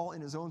 Paul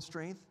in his own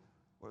strength,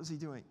 what was he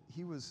doing?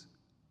 He was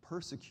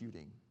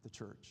persecuting the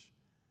church.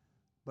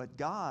 But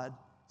God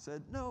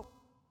said, no,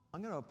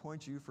 I'm going to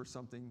appoint you for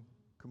something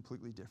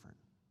completely different.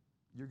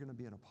 You're going to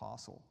be an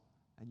apostle,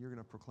 and you're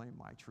going to proclaim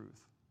my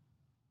truth.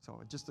 So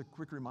just a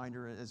quick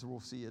reminder, as we'll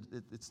see,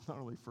 it's not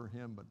only for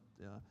him, but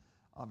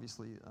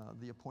obviously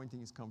the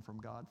appointings come from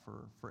God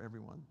for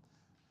everyone.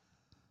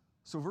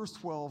 So verse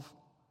 12,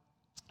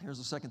 here's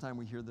the second time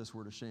we hear this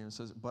word ashamed. It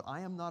says, "But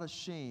I am not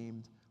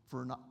ashamed,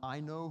 for I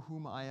know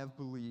whom I have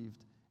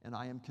believed, and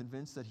I am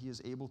convinced that he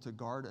is able to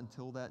guard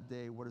until that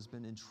day what has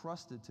been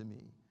entrusted to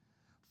me.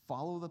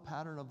 Follow the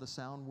pattern of the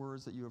sound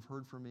words that you have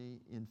heard from me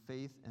in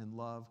faith and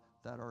love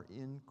that are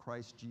in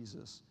Christ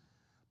Jesus.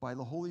 By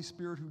the Holy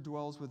Spirit who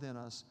dwells within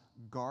us,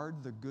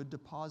 guard the good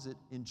deposit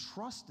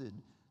entrusted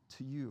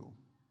to you."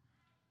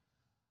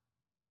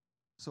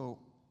 So,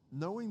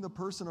 knowing the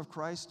person of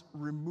Christ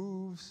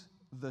removes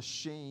the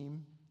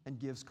shame and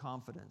gives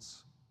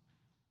confidence.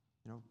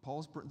 You know,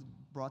 Paul's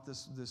brought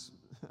this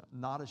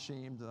not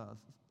ashamed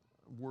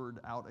word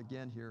out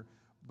again here,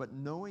 but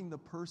knowing the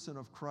person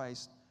of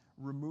Christ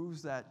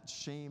removes that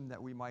shame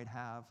that we might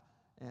have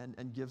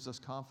and gives us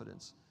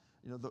confidence.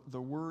 You know,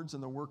 the words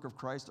and the work of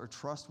Christ are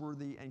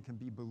trustworthy and can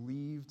be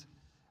believed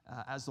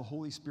as the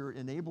Holy Spirit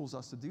enables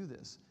us to do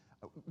this.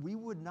 We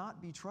would not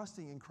be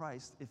trusting in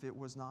Christ if it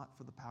was not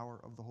for the power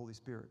of the Holy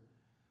Spirit.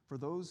 For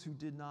those who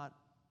did not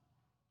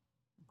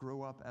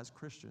grow up as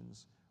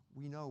Christians,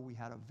 we know we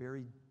had a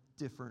very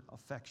different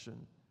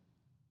affection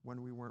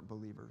when we weren't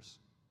believers.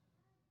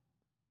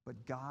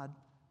 But God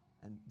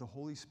and the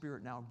Holy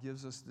Spirit now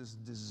gives us this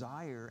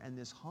desire and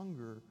this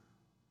hunger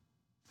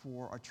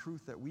for a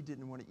truth that we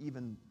didn't want to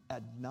even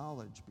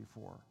acknowledge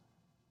before.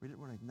 We didn't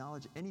want to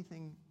acknowledge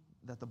anything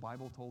that the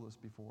Bible told us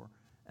before.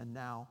 And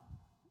now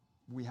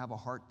we have a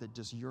heart that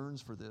just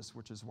yearns for this,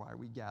 which is why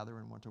we gather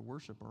and want to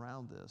worship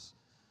around this.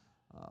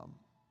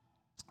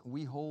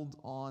 We hold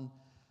on,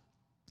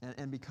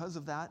 and because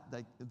of that,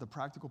 the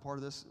practical part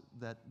of this,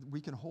 that we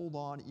can hold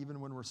on even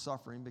when we're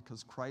suffering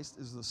because Christ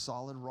is the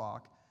solid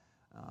rock.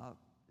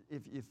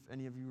 If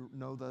any of you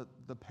know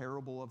the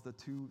parable of the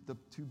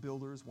two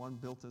builders, one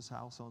built his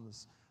house on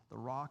the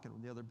rock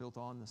and the other built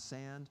on the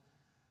sand.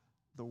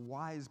 The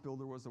wise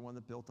builder was the one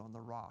that built on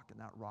the rock, and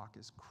that rock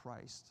is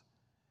Christ.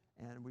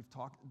 And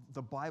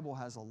the Bible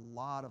has a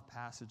lot of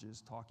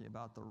passages talking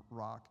about the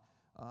rock.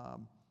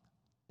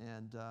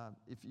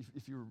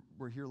 If you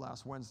were here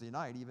last Wednesday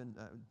night, even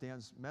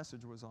Dan's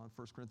message was on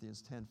 1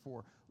 Corinthians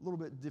 10:4. A little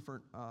bit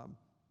different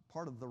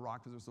part of the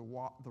rock, because there's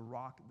the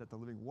rock that the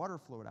living water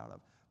flowed out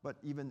of. But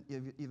even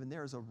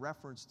there is a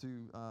reference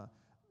to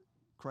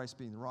Christ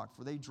being the rock.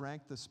 For they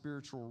drank the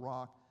spiritual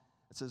rock.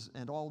 It says,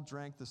 "And all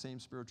drank the same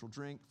spiritual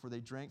drink, for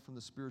they drank from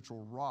the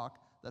spiritual rock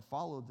that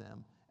followed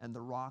them, and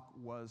the rock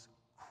was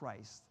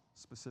Christ,"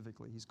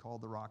 specifically. He's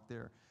called the rock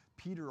there.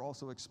 Peter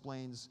also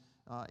explains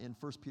in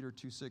 1 Peter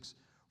 2:6,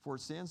 "For it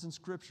stands in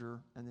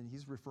Scripture," and then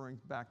he's referring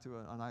back to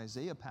an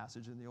Isaiah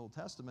passage in the Old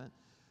Testament,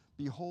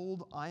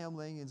 "Behold, I am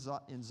laying in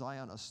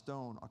Zion a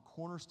stone, a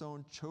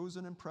cornerstone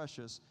chosen and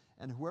precious,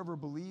 and whoever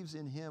believes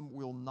in him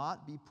will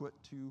not be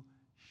put to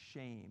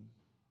shame."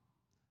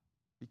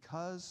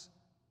 Because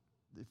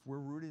if we're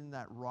rooted in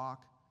that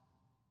rock,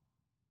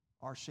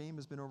 our shame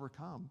has been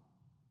overcome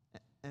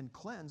and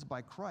cleansed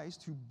by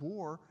Christ, who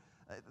bore,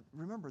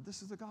 remember,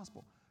 this is the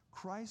gospel.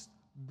 Christ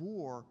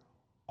bore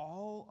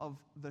all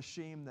of the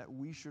shame that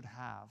we should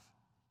have.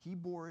 He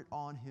bore it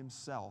on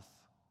himself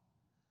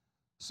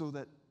so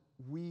that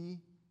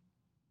we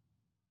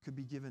could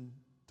be given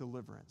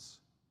deliverance.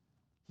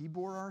 He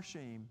bore our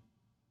shame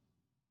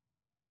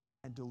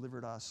and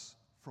delivered us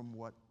from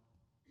what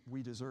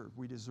we deserve.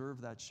 We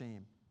deserve that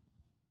shame.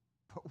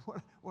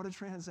 But what a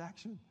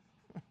transaction.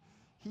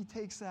 He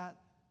takes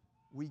that,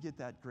 we get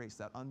that grace,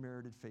 that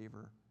unmerited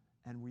favor,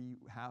 and we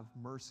have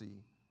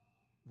mercy.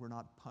 We're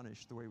not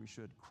punished the way we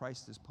should.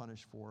 Christ is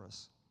punished for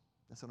us.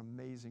 That's an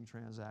amazing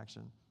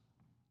transaction.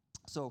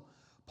 So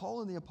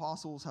Paul and the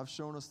apostles have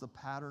shown us the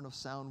pattern of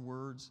sound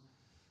words,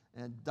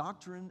 and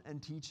doctrine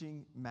and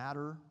teaching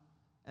matter,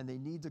 and they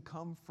need to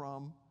come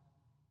from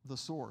the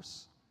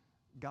source.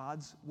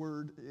 God's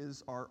word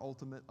is our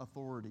ultimate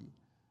authority,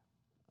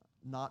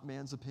 not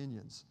man's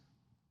opinions.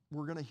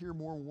 We're going to hear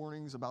more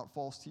warnings about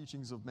false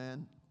teachings of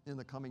men in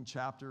the coming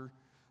chapters.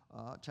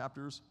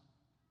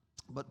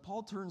 But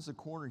Paul turns the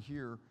corner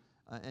here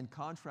and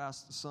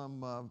contrasts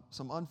some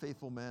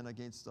unfaithful men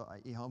against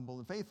a humble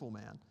and faithful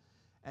man.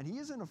 And he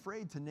isn't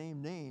afraid to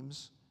name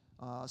names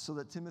so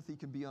that Timothy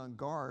can be on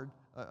guard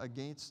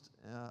against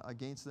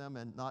them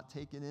and not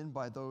taken in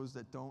by those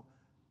that don't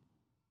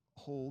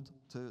hold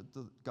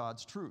to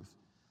God's truth.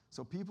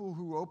 So people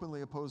who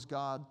openly oppose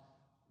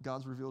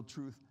God's revealed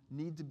truth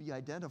need to be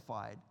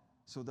identified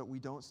so that we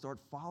don't start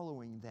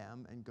following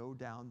them and go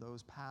down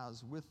those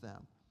paths with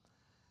them.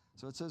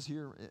 So it says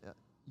here,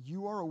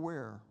 "You are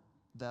aware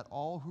that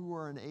all who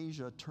are in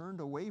Asia turned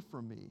away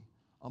from me,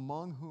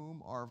 among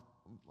whom are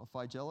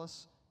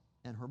Phygelus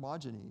and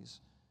Hermogenes.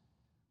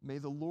 May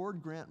the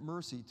Lord grant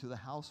mercy to the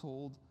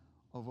household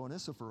of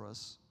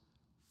Onesiphorus,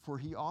 for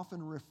he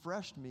often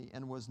refreshed me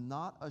and was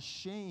not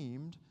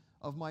ashamed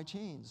of my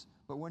chains.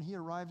 But when he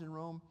arrived in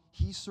Rome,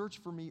 he searched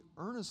for me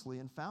earnestly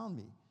and found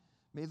me.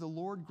 May the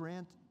Lord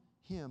grant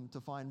him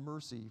to find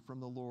mercy from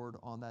the Lord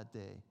on that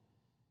day.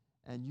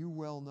 and you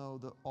well know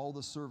all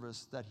the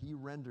service that he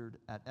rendered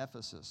at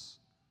Ephesus.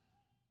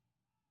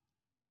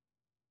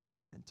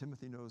 And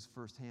Timothy knows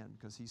firsthand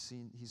because he's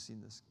seen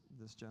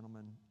this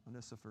gentleman,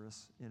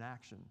 Onesiphorus, in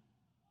action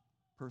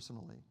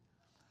personally.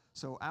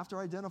 So after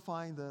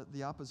identifying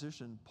the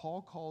opposition,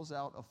 Paul calls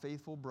out a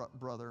faithful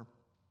brother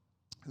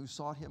who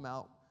sought him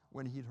out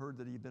when he'd heard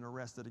that he'd been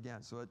arrested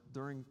again. So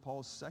during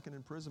Paul's second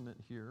imprisonment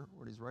here,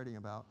 what he's writing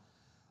about,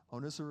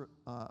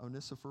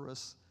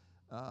 Onesiphorus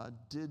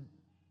did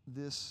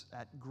this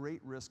at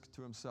great risk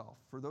to himself.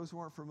 For those who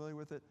aren't familiar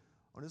with it,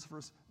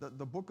 Onesiphorus,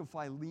 the book of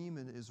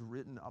Philemon is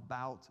written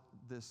about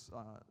this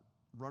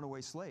runaway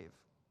slave,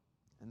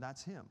 and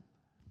that's him.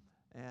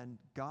 And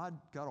God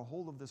got a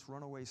hold of this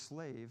runaway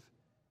slave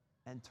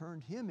and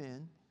turned him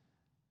in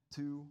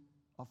to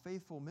a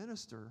faithful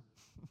minister,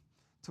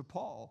 to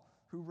Paul,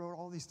 who wrote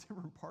all these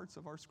different parts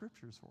of our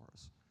scriptures for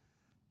us.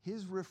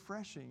 His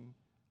refreshing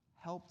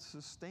helped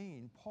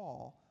sustain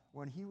Paul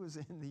when he was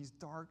in these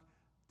dark,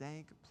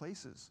 dank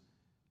places.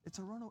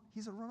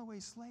 He's a runaway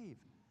slave.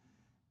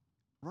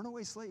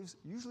 Runaway slaves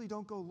usually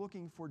don't go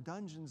looking for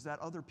dungeons that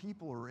other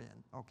people are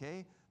in,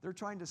 okay? They're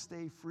trying to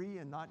stay free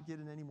and not get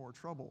in any more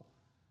trouble.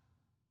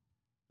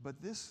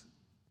 But this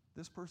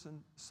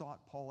person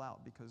sought Paul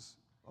out because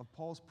of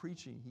Paul's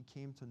preaching. He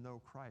came to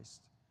know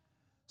Christ.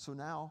 So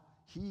now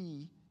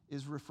he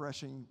is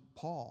refreshing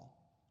Paul,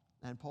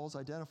 and Paul's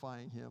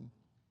identifying him.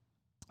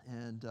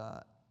 And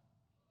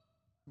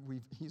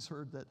he's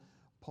heard that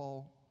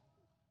Paul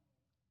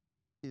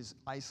is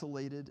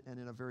isolated and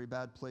in a very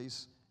bad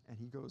place, and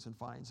he goes and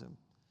finds him.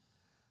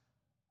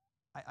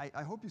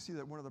 I hope you see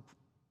that one of the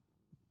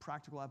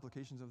practical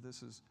applications of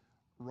this is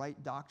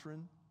right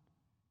doctrine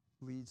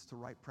leads to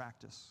right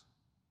practice.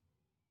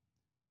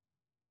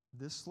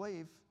 This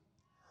slave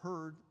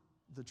heard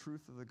the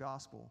truth of the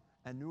gospel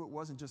and knew it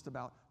wasn't just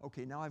about,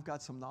 okay, now I've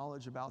got some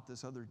knowledge about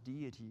this other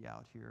deity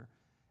out here.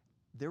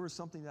 There was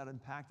something that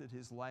impacted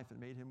his life and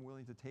made him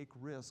willing to take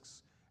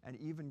risks and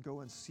even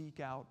go and seek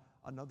out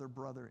another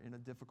brother in a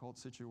difficult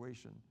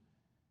situation.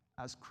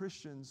 As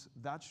Christians,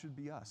 that should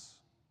be us,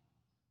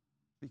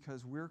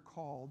 because we're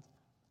called,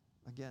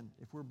 again,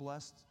 if we're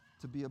blessed,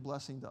 to be a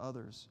blessing to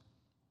others.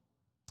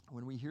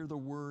 When we hear the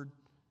word,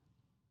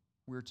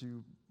 we're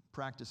to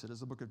practice it. As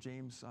the book of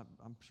James,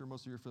 I'm sure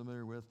most of you are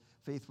familiar with,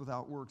 faith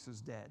without works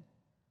is dead.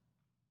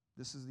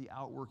 This is the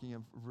outworking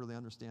of really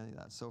understanding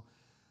that. So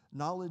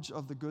knowledge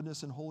of the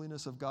goodness and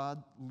holiness of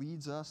God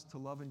leads us to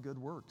love and good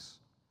works.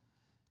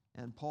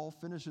 And Paul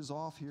finishes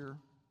off here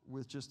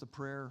with just a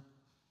prayer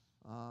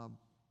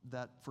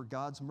that for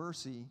God's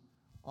mercy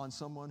on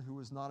someone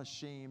who is not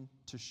ashamed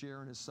to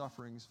share in his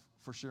sufferings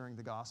for sharing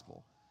the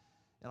gospel.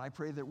 And I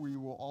pray that we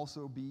will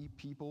also be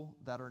people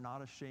that are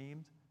not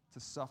ashamed to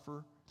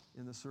suffer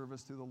in the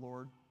service to the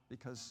Lord,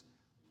 because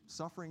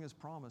suffering is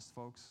promised,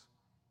 folks.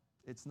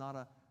 It's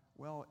not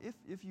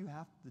if you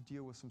have to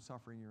deal with some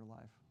suffering in your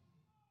life.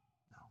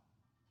 No.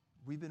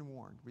 We've been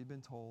warned. We've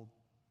been told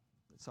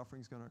that suffering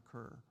is going to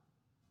occur,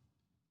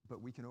 but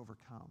we can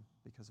overcome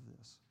because of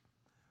this.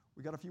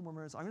 We got a few more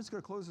minutes. I'm just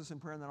going to close this in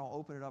prayer, and then I'll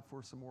open it up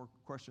for some more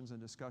questions and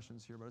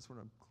discussions here. But I just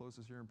want to close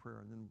this here in prayer,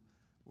 and then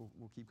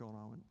we'll keep going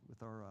on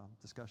with our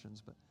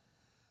discussions. But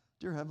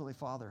dear Heavenly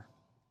Father,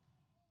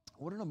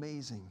 what an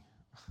amazing,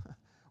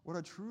 what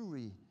a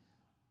truly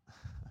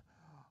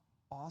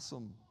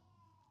awesome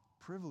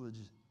privilege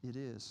it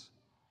is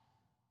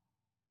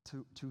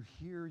to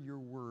hear your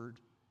word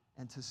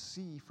and to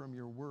see from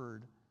your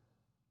word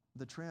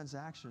the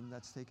transaction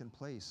that's taken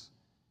place,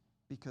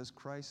 because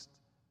Christ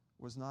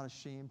was not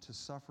ashamed to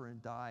suffer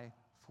and die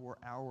for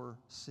our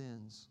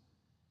sins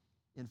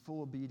in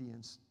full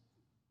obedience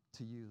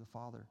to you, the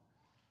Father.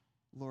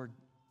 Lord,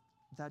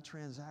 that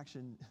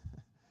transaction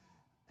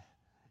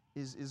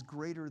is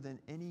greater than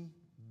any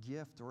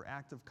gift or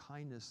act of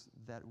kindness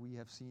that we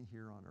have seen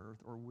here on earth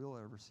or will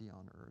ever see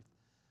on earth.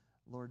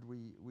 Lord,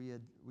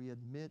 we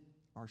admit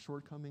our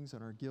shortcomings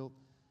and our guilt,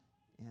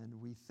 and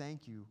we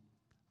thank you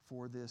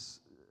for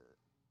this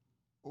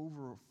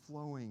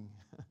overflowing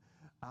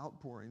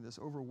outpouring, this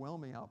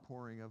overwhelming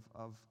outpouring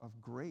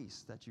of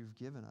grace that you've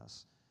given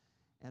us,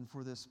 and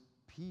for this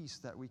peace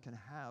that we can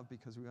have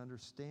because we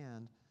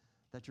understand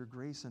that your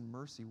grace and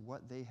mercy,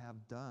 what they have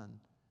done.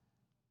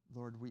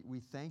 Lord, we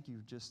thank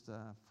you just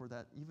for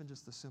that, even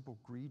just the simple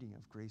greeting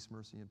of grace,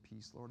 mercy, and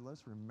peace. Lord, let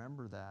us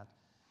remember that,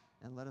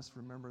 and let us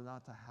remember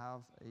not to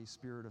have a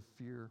spirit of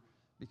fear,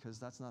 because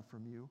that's not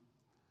from you.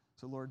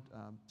 So Lord,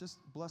 just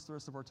bless the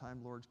rest of our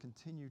time, Lord.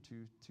 Continue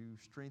to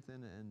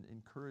strengthen and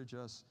encourage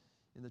us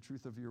in the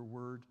truth of your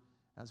word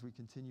as we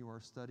continue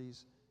our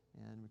studies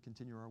and we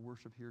continue our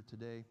worship here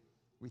today.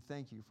 We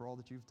thank you for all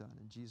that you've done.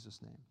 In Jesus'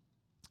 name,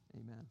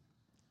 amen.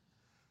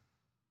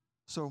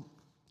 So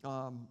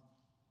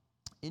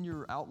in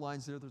your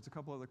outlines there's a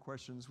couple other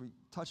questions. We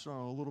touched on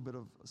a little bit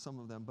of some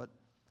of them, but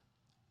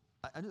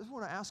I just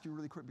want to ask you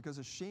really quick, because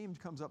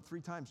ashamed comes up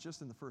 3 times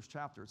just in the first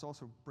chapter. It's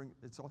also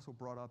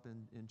brought up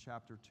in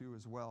chapter 2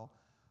 as well.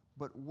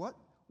 But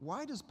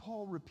why does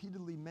Paul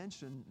repeatedly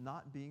mention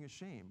not being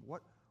ashamed?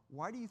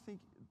 Why do you think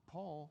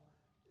Paul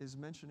is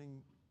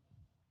mentioning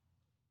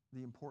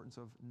the importance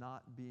of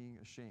not being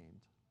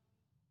ashamed.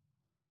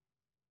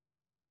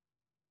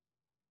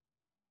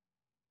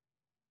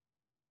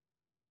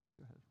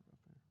 Go ahead.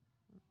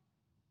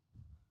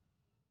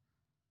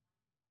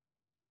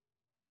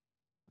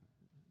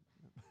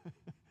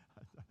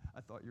 Up there.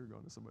 I thought you were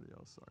going to somebody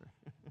else, sorry.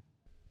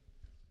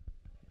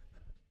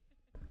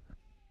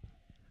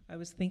 I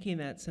was thinking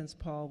that since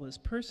Paul was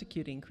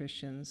persecuting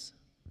Christians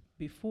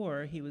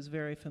before, he was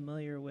very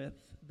familiar with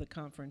the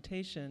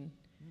confrontation,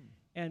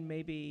 and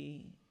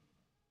maybe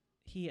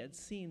he had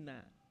seen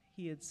that.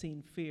 He had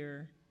seen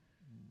fear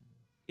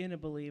in a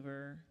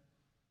believer,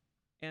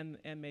 and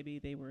maybe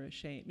they were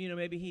ashamed. You know,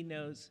 maybe he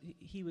knows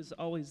he was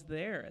always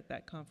there at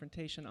that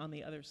confrontation on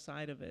the other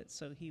side of it,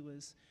 so he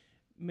was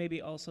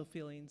maybe also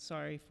feeling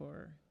sorry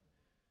for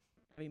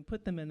having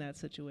put them in that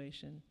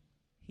situation.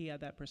 He had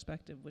that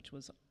perspective, which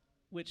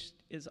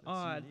is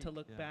odd unique, to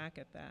look yeah. back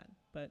at that,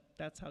 but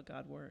that's how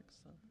God works.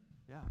 So.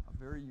 Yeah, a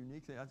very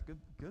unique thing. That's a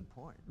good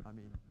point. I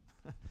mean,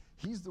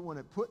 he's the one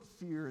that put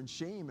fear and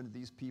shame into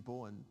these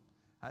people and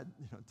had,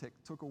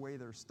 took away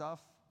their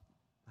stuff,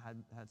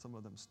 had some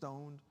of them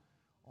stoned,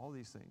 all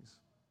these things.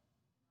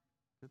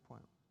 Good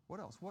point. What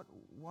else?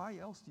 Why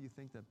else do you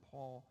think that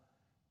Paul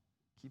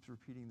keeps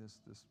repeating this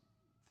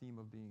theme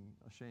of being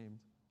ashamed?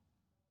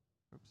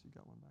 Oops, you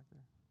got one back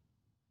there.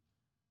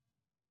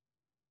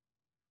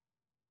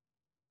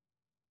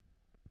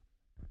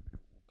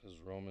 Because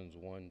Romans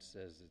 1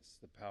 says it's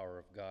the power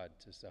of God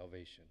to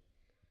salvation.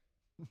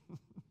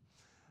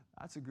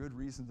 That's a good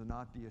reason to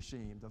not be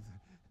ashamed of.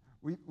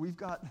 We've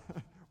got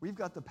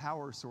the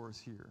power source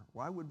here.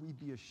 Why would we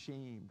be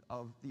ashamed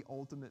of the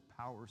ultimate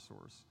power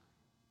source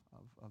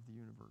of the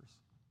universe?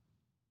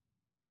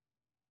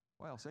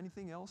 What else?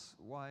 Anything else?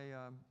 Why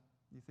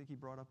you think he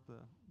brought up the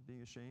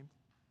being ashamed?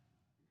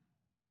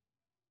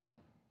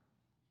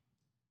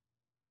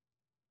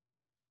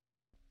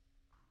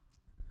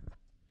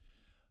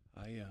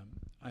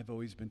 I've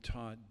always been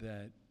taught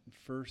that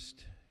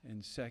 1st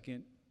and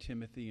 2nd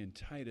Timothy and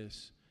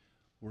Titus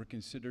were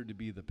considered to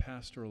be the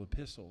pastoral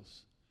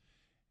epistles.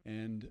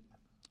 And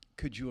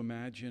could you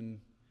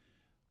imagine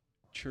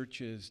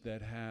churches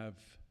that have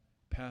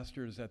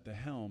pastors at the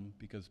helm,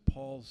 because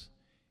Paul's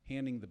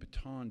handing the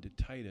baton to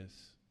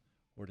Titus,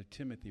 or to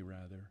Timothy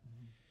rather.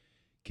 Mm-hmm.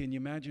 Can you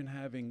imagine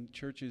having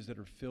churches that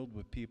are filled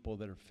with people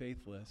that are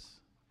faithless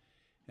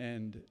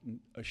and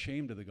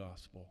ashamed of the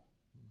gospel?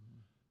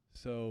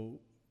 So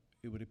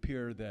it would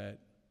appear that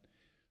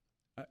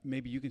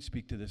maybe you can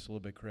speak to this a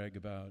little bit, Craig,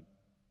 about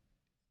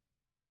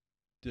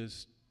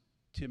does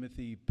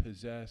Timothy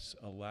possess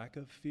a lack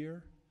of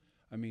fear?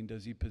 I mean,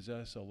 does he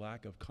possess a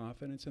lack of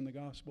confidence in the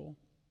gospel?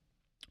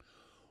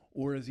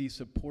 Or is he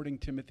supporting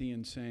Timothy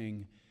and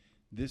saying,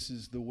 this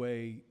is the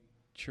way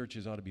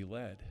churches ought to be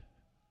led?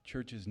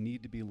 Churches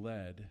need to be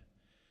led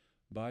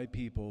by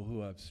people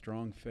who have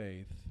strong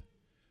faith,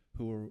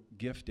 who are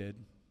gifted.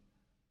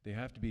 They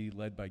have to be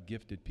led by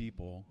gifted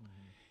people,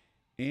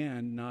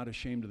 and not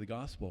ashamed of the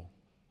gospel.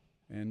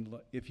 And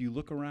if you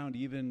look around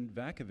even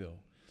Vacaville,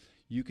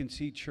 you can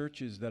see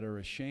churches that are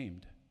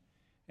ashamed.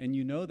 And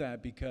you know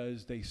that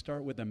because they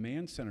start with a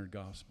man-centered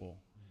gospel.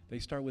 They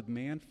start with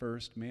man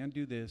first, man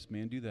do this,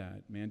 man do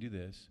that, man do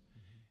this,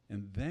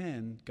 and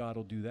then God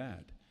will do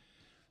that.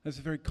 That's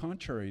very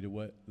contrary to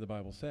what the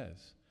Bible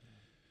says.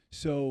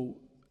 So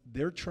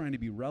they're trying to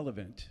be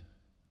relevant.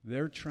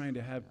 They're trying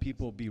to have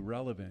people be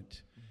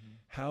relevant.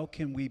 How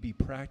can we be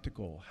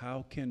practical?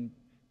 How can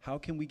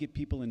we get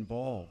people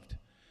involved?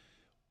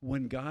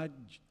 When God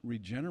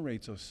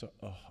regenerates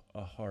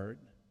a heart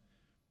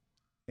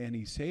and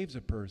he saves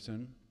a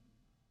person,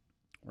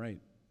 right?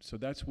 So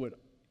that's what,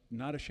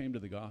 not ashamed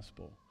of the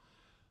gospel.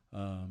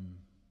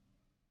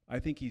 I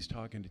think he's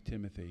talking to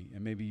Timothy,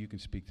 and maybe you can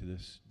speak to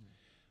this,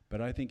 but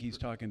I think he's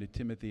talking to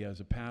Timothy as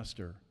a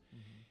pastor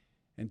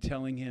and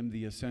telling him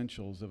the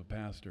essentials of a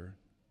pastor.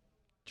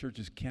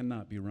 Churches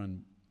cannot be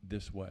run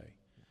this way.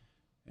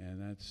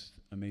 And that's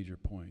a major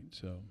point.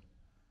 So,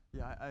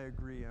 yeah, I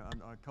agree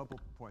on a couple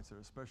points there,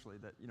 especially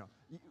that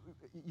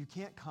you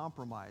can't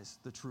compromise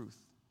the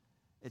truth.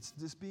 It's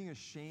just being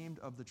ashamed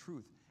of the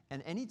truth.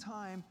 And any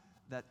time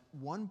that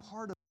one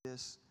part of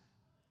this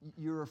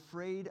you're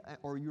afraid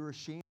or you're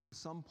ashamed of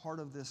some part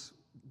of this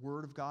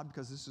Word of God,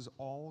 because this is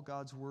all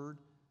God's Word,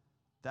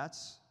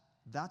 that's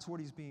what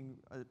he's being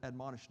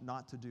admonished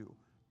not to do.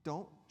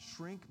 Don't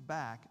shrink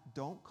back.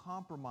 Don't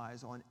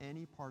compromise on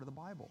any part of the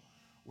Bible.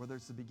 Whether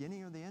it's the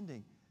beginning or the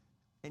ending,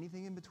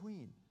 anything in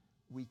between,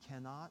 we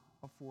cannot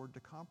afford to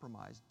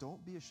compromise.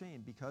 Don't be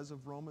ashamed. Because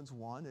of Romans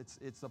 1,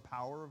 it's the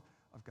power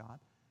of God.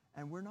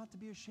 And we're not to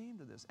be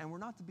ashamed of this. And we're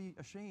not to be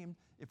ashamed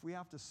if we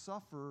have to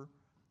suffer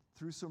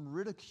through some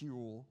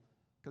ridicule,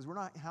 because we're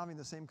not having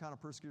the same kind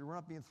of persecution. We're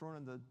not being thrown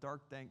into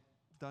dark, dank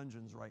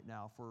dungeons right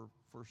now for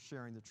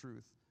sharing the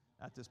truth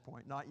at this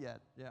point. Not yet,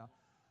 yeah.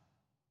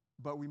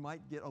 But we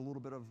might get a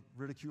little bit of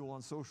ridicule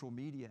on social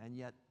media, and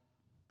yet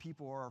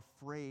people are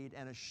afraid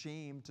and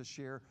ashamed to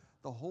share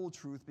the whole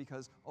truth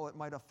because, it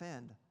might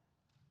offend.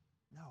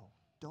 No,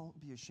 don't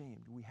be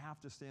ashamed. We have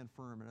to stand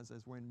firm. And as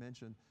Wayne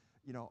mentioned,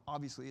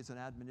 obviously it's an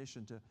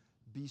admonition to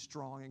be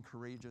strong and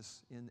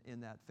courageous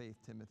in that faith,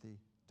 Timothy.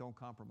 Don't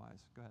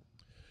compromise. Go ahead.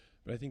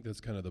 But I think that's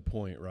kind of the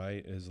point,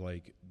 right? Is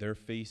like they're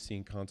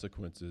facing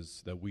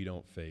consequences that we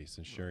don't face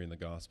in sharing the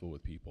gospel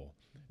with people.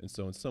 And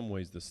so in some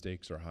ways the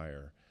stakes are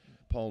higher.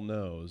 Paul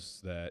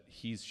knows that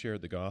he's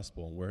shared the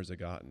gospel, and where has it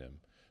gotten him?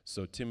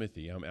 So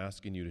Timothy, I'm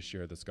asking you to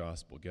share this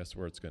gospel. Guess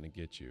where it's going to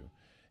get you?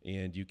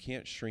 And you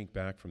can't shrink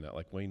back from that.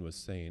 Like Wayne was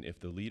saying,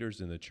 if the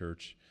leaders in the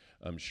church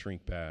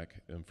shrink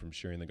back from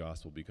sharing the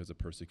gospel because of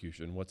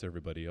persecution, what's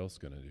everybody else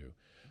going to do?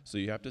 So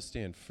you have to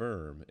stand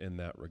firm in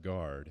that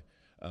regard,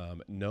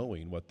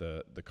 knowing what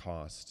the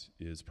cost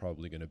is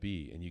probably going to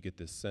be. And you get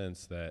this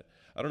sense that,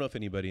 I don't know if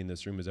anybody in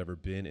this room has ever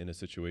been in a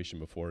situation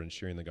before in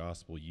sharing the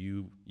gospel,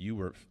 you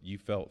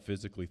felt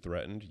physically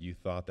threatened. You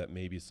thought that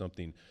maybe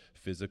something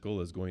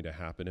physical is going to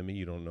happen to me.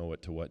 You don't know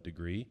to what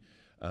degree.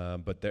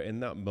 But there, in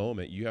that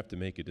moment, you have to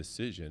make a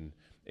decision.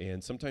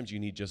 And sometimes you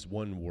need just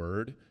one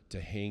word to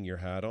hang your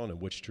hat on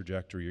and which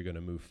trajectory you're going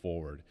to move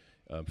forward.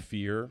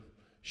 Fear,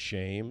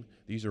 shame,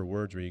 these are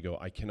words where you go,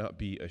 I cannot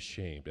be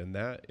ashamed. And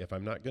that, if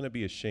I'm not going to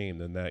be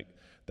ashamed, then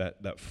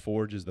that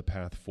forges the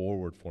path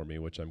forward for me,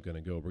 which I'm going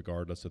to go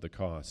regardless of the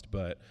cost.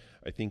 But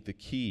I think the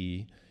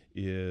key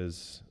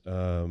is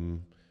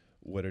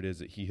what it is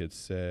that he had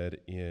said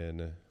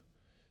in,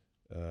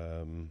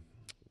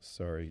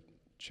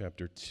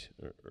 chapter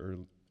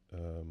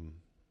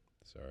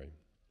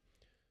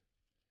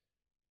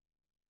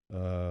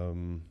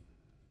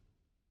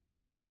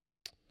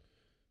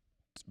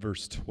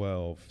verse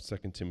 12, 2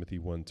 Timothy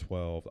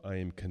 1:12, I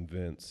am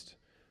convinced,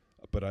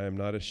 but I am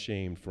not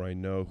ashamed, for I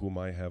know whom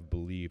I have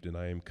believed, and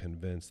I am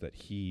convinced that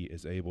he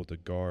is able to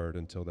guard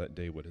until that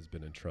day what has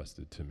been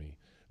entrusted to me.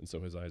 And so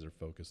his eyes are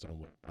focused on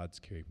what God's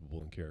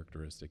capable and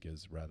characteristic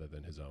is rather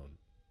than his own.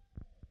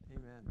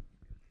 Amen.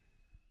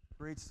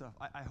 Great stuff.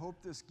 I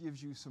hope this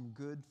gives you some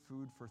good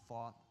food for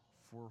thought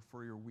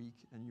for your week,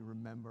 and you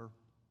remember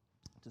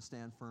to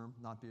stand firm,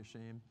 not be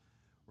ashamed.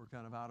 We're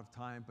kind of out of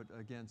time, but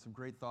again, some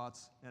great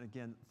thoughts. And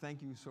again,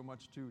 thank you so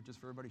much too, just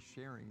for everybody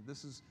sharing.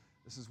 This is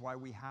why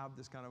we have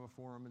this kind of a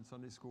forum in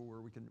Sunday school where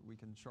we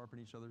can sharpen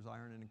each other's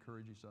iron and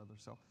encourage each other.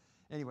 So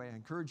anyway, I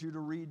encourage you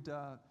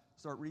to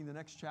start reading the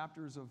next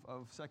chapters of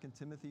 2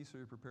 Timothy so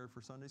you're prepared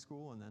for Sunday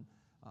school. And then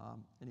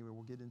anyway,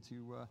 we'll get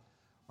into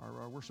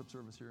our worship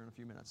service here in a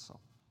few minutes. So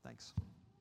thanks.